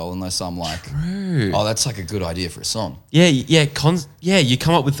that well unless I'm like, oh, that's like a good idea for a song. Yeah. You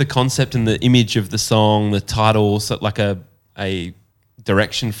come up with the concept and the image of the song, the title, so like a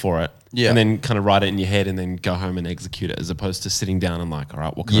direction for it. Yeah. And then kind of write it in your head and then go home and execute it, as opposed to sitting down and like, all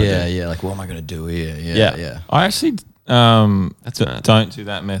right, what can I do? Yeah, like what am I gonna do here? Yeah. Yeah. I actually That's mad. don't do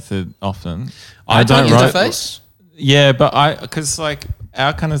that method often. I don't write. Interface? Yeah, but because like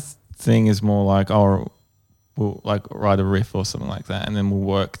our kind of thing is more like, we'll like write a riff or something like that, and then we'll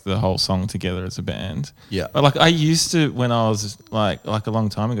work the whole song together as a band. Yeah. But like I used to, when I was like a long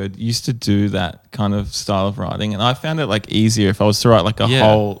time ago, used to do that kind of style of writing, and I found it like easier if I was to write like a Yeah.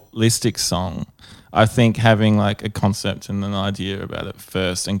 holistic song. I think having like a concept and an idea about it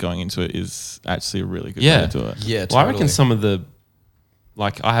first and going into it is actually a really good way to do it. Yeah, Well, I reckon totally. some of the,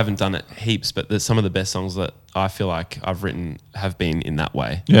 like, I haven't done it heaps, but there's some of the best songs that I feel like I've written have been in that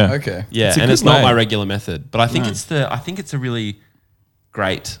way. Yeah. Okay. Yeah, It's a and good it's not way. my regular method, but I think I think it's a really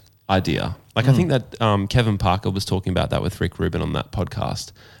great idea. Like I think that Kevin Parker was talking about that with Rick Rubin on that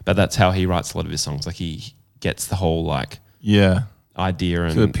podcast, but that's how he writes a lot of his songs. Like he gets the whole like Yeah. idea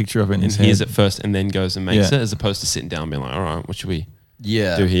and Got a picture of it in and his hears head. it first and then goes and makes Yeah. it, as opposed to sitting down and being like, all right, what should we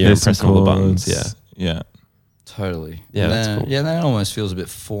Yeah. do here? There's And pressing some all the buttons. chords. Yeah. Yeah. Totally. Yeah, And that's then, cool. Yeah, that almost feels a bit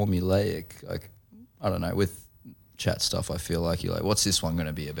formulaic. Like, I don't know, with chat stuff, I feel like you're like, what's this one going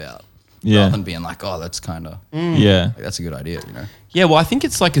to be about? Yeah. Rather than being like, oh, that's kind of, Yeah. like, that's a good idea, you know? Yeah, well, I think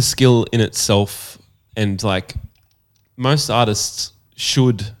it's like a skill in itself, and like most artists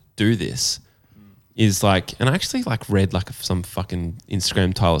should do this. Is like, and I actually like read like some fucking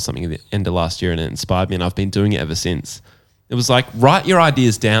Instagram title or something at the end of last year, and it inspired me, and I've been doing it ever since. It was like, write your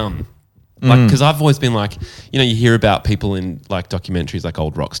ideas down Like, because I've always been like, you know, you hear about people in like documentaries, like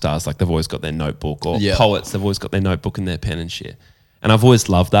old rock stars, like they've always got their notebook, or Yeah. poets, they've always got their notebook and their pen and shit. And I've always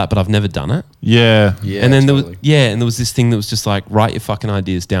loved that, but I've never done it. Yeah. Yeah, and then totally. there was this thing that was just like, write your fucking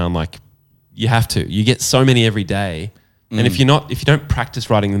ideas down. Like, you have to. You get so many every day, and if you don't practice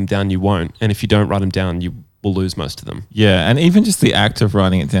writing them down, you won't. And if you don't write them down, you will lose most of them. Yeah, and even just the act of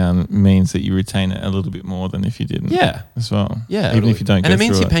writing it down means that you retain it a little bit more than if you didn't. Yeah. as well. Yeah, even if you don't. and go it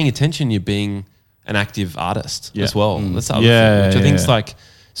means through you're paying attention. You're being an active artist Yeah. as well. That's the other Yeah, thing, which I think is yeah. like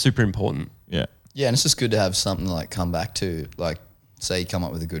super important. Yeah, Yeah, and it's just good to have something to like come back to. Like, say you come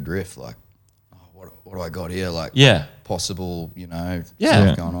up with a good riff, like, oh, what do I got here? Like, Yeah, possible, you know, Yeah.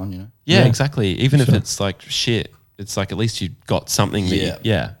 stuff going on, you know. yeah, Yeah. exactly. Even if Sure. it's like shit, it's like at least you got something. That Yeah.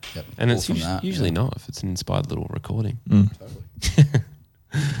 yeah. Yep. And Pull it's from usually, that, usually yeah. not if it's an inspired little recording. Totally.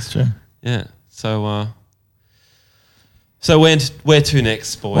 it's true. Yeah. So where to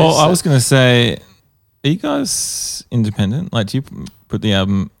next, boys? Well, I was going to say, are you guys independent? Like, do you put the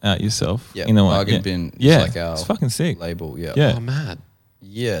album out yourself? Yeah, in a way. Bargain yeah. Bin is Yeah, like our it's fucking sick. label. Yeah. Yeah. Oh, mad.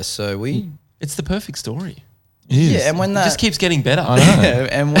 Yeah. So we. It's the perfect story. It is. Yeah, and when It that just keeps getting better. I know. yeah,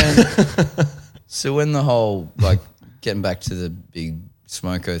 and when so when the whole like getting back to the big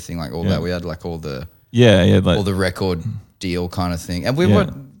Smoko thing, like all Yeah. that, we had like all the yeah, like all the record deal kind of thing, and we Yeah.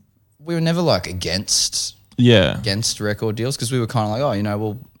 were never like against yeah, record deals because we were kind of like, oh, you know,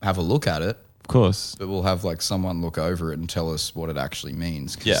 we'll have a look at it, of course. but we'll have like someone look over it and tell us what it actually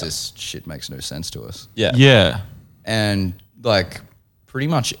means because Yeah. this shit makes no sense to us. Yeah. Yeah, And like pretty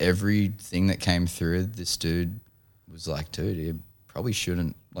much everything that came through, this dude was like, dude, you probably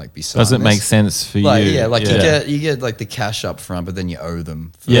shouldn't like be signing does it this. make sense for Like, you? yeah, like you get like the cash up front, but then you owe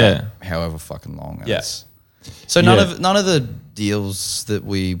them for Yeah. however fucking long. And Yeah. it's- So none Yeah. of the deals that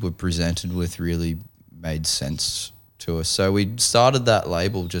we were presented with really made sense to us. So we started that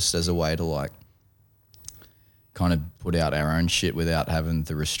label just as a way to like kind of put out our own shit without having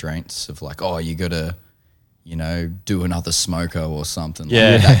the restraints of like, oh, you gotta, you know, do another Smoko or something.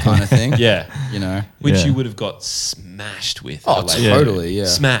 Yeah. Like that kind of thing. Yeah. You know? Which Yeah. you would have got smashed with. Oh, like, totally, yeah.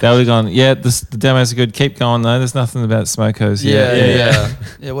 Smashed. They would have gone, yeah, the demos are good. Keep going though. There's nothing about Smokos. Yeah.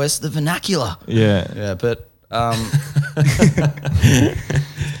 Yeah, where's the vernacular? yeah. Yeah, but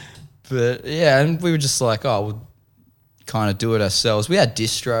but yeah, and we were just like, oh, we'll kind of do it ourselves. We had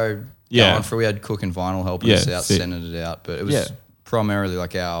distro Yeah. going for, we had Cook and Vinyl helping Yeah, us out, sick. sending it out, but it was Yeah. primarily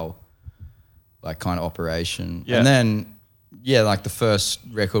like our like kind of operation. Yeah. And then yeah, like the first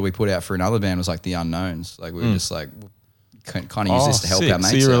record we put out for another band was like The Unknowns. Like we were just like kind of use this to help sick. our mates.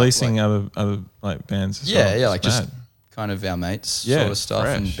 So you're out. releasing Like, other like bands as yeah, well. yeah, like It's just mad. kind of our mates Yeah, sort of stuff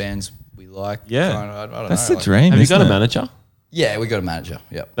and fresh. bands we like. Yeah. Kind of, I don't That's know, the like- dream. Have you isn't got a it? manager? Yeah, we got a manager.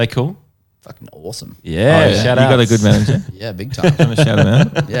 Yep. They cool? Fucking awesome. Yeah. Oh, yeah. Shout You out. got a good manager. Yeah, big time. Want to shout him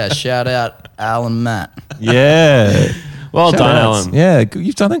out? Yeah, shout out Al and Matt. Yeah. Well Shout done, outs. Alan. Yeah,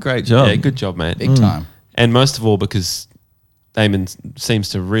 you've done a great job. Yeah, good job, mate. Big time. And most of all, because Damon seems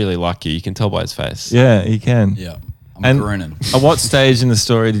to really like you. You can tell by his face. Yeah, you can. Yeah. I'm And grinning. at what stage in the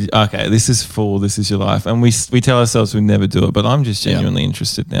story did you, okay, this is full, this is your life. And we tell ourselves we never do it, but I'm just genuinely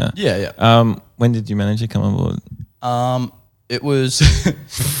interested now. Yeah, yeah. When did your manager come on board? It was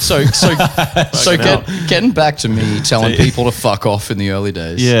so getting back to me telling people to fuck off in the early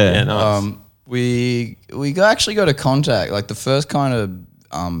days. Yeah, nice. We actually got a contact. Like the first kind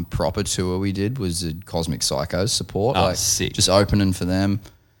of proper tour we did was the Cosmic Psychos support. Oh, like sick. just opening for them.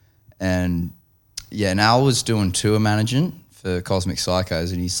 And yeah, and Al was doing tour managing for Cosmic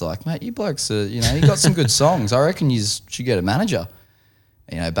Psychos, and he's like, mate, you blokes are, you know, you got some good songs. I reckon you should get a manager.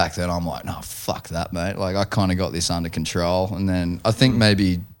 You know, back then I'm like, no, fuck that, mate. Like I kind of got this under control. And then I think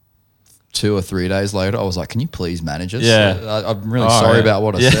maybe 2 or 3 days later, I was like, can you please manage us? Yeah. I'm really Oh, sorry yeah. about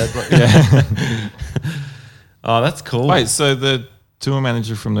what I Yeah. said. But Oh, that's cool. Wait, so the tour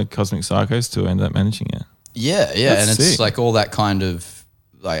manager from the Cosmic Psychos tour ended up managing it? yeah. That's And it's sick. like all that kind of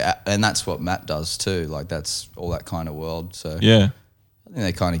like, and that's what Matt does too. Like that's all that kind of world. So Yeah. I think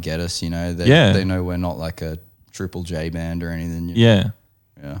they kind of get us, you know, Yeah. they know we're not like a Triple J band or anything. Yeah.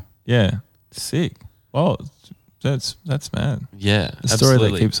 Yeah. Yeah. Sick. Well, that's mad. Yeah, The story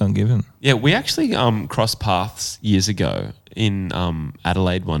absolutely. that keeps on giving. Yeah, we actually crossed paths years ago in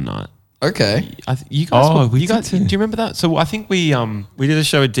Adelaide one night. Okay. You guys, Oh, we you did guys, too. do you remember that? So I think we We did a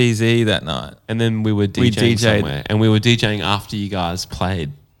show with DZ that night. and then we were We DJing DJ'd. somewhere, and we were DJing after you guys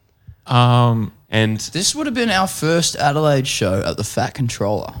played, and This would have been our first Adelaide show at the Fat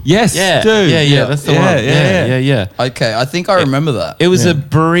Controller. Yes, yeah, dude. yeah, that's the one. Yeah. Okay, I think I remember that. It was a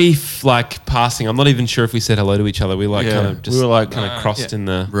brief like passing. I'm not even sure if we said hello to each other. We like Yeah. kind of just We were like, kind of crossed in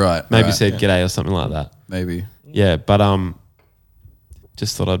the Right, Maybe right, said g'day or something like that. Maybe. Yeah, but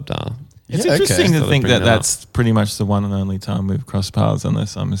just thought I'd It's Yeah, okay. interesting to Thought I'd think bring that that up. that's pretty much the one and only time we've crossed paths,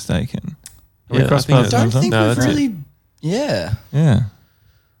 unless I'm mistaken. Have Yeah, we crossed I think paths? so. I another don't think time? No, we've that's it. really. Yeah. Yeah.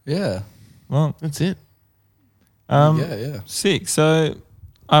 Yeah. Well, That's it. Yeah. sick. So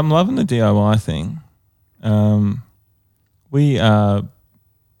I'm loving the DIY thing.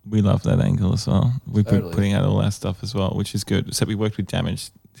 We love that angle as well. We've been Totally. putting out all our stuff as well, which is good. Except we worked with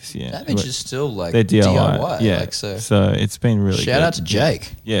Damage this year. Damage is still like They're DIY. DIY. Yeah. Like, so it's been really good. shout out to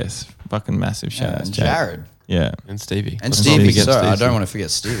Jake. Yes. Fucking massive shout out And to Jake. Jared. Yeah. And Stevie. And Let's not Stevie. forget Sorry, I Stevie. don't want to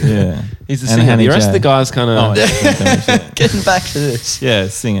forget Stevie. Yeah. He's the And singer. Hanny The rest of J. the guys kind Oh, of. yeah. Getting back to this. Yeah,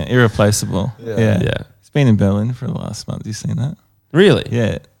 singer. Irreplaceable. Yeah. Yeah. He's been in Berlin for the last month. You seen that? Really?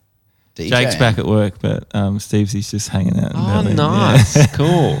 Yeah. DJ. Jake's back at work, but Steve's just hanging out in Oh, Berlin. nice. Yeah.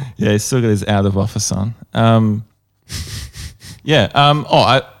 Cool. Yeah, he's still got his out of office on. And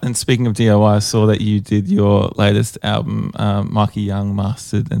speaking of DIY, I saw that you did your latest album, Mikey Young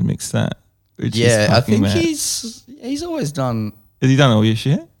mastered and mixed that. Which Yeah, is I fucking think mad. he's always done. Has he done all your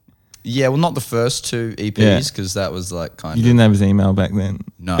shit? Yeah, well, not the first two Yeah. EPs because that was like kind You of didn't have his email back then.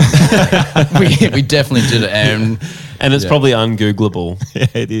 no. we definitely did it, and And it's Yeah. probably ungoogleable. Yeah,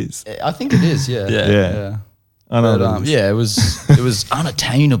 it is. I think it is. Yeah, Yeah. I know. But, it is. yeah, it was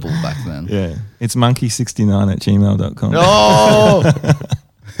unattainable back then. Yeah. It's monkey69@gmail.com. Oh,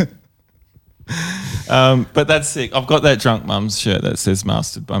 But that's sick. I've got that Drunk Mums shirt that says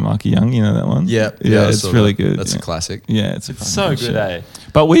mastered by Mikey Young. You know that one? yeah, Yeah, I it's saw really that. good. That's yeah. a classic. Yeah, it's a It's fucking so good, shirt. eh?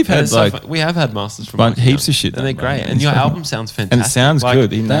 But we've And had it's so like fun. We have had masters from bunch, Mikey heaps Young, of shit. and they're done, great. man. And your It's album sounds fantastic. and it sounds Like-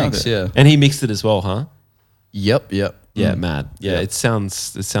 good. He nailed Thanks. it. Yeah. And he mixed it as well, huh? Yep. Yeah, mad. Yeah, it sounds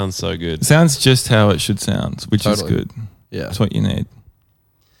so good. It sounds just how it should sound, which Totally. is good. Yeah. That's what you need.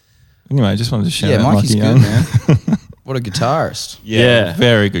 Anyway, I just wanted to shout Yeah, out Mikey's Mikey good, Young. man. What a guitarist. Yeah.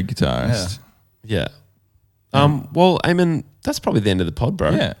 Very good guitarist. Yeah. Well, Eamon, that's probably the end of the pod,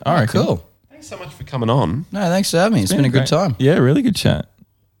 bro. Yeah, all right, Cool. Thanks so much for coming on. No, thanks for having me. It's been a good time. Yeah, really good chat.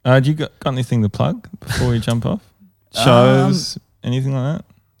 Do you got anything to plug before we jump off? Shows, anything like that?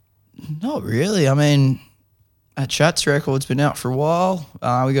 Not really. I mean, at Chats record's been out for a while.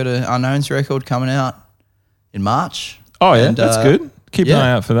 We got an Unknowns record coming out in March. Oh yeah, And, that's good. Keep an yeah.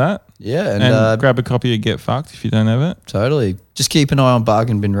 eye out for that. Yeah, And, and, grab a copy of Get Fucked if you don't have it. totally. Just keep an eye on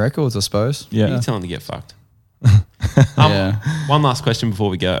Bargain Bin Records, I suppose. Yeah. Yeah. You tell him to get fucked. Yeah. One last question before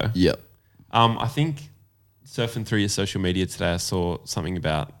we go. Yep. I think surfing through your social media today, I saw something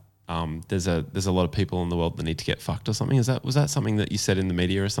about there's a lot of people in the world that need to get fucked or something. Was that something that you said in the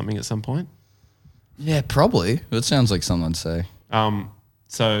media or something at some point? Yeah, probably. That sounds like something I'd say.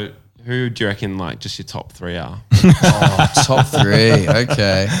 So who do you reckon like just your top three are? Oh, top three.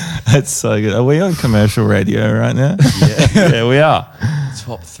 Okay. That's so good. Are we on commercial radio right now? Yeah, we are.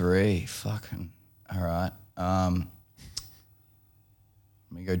 Top three. Fucking. All right.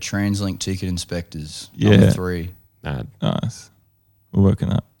 Let me go TransLink Ticket Inspectors. Yeah. Number 3. Nah, Nice. We're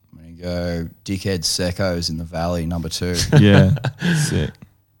working up. I'm going to go Dickhead Seccos in the Valley. Number 2. Yeah. Sick.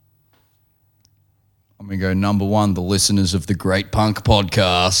 I'm going to go number 1, the listeners of the Great Punk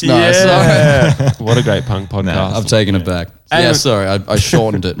Podcast. No, sorry. What a great punk podcast. I've taken it back. And- Yeah, sorry. I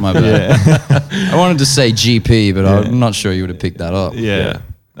shortened it. My bad. I wanted to say GP, but I'm not sure you would have picked that up. Yeah.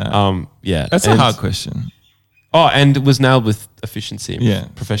 Yeah. That's a And- hard question. Oh, and it was nailed with efficiency and Yeah.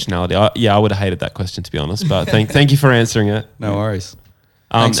 professionality. I would have hated that question, to be honest, but thank you for answering it. No worries.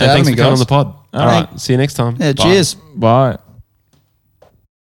 And Thanks for having thanks me, for coming on guys. the pod. All right. See you next time. Yeah, Bye. cheers. Bye.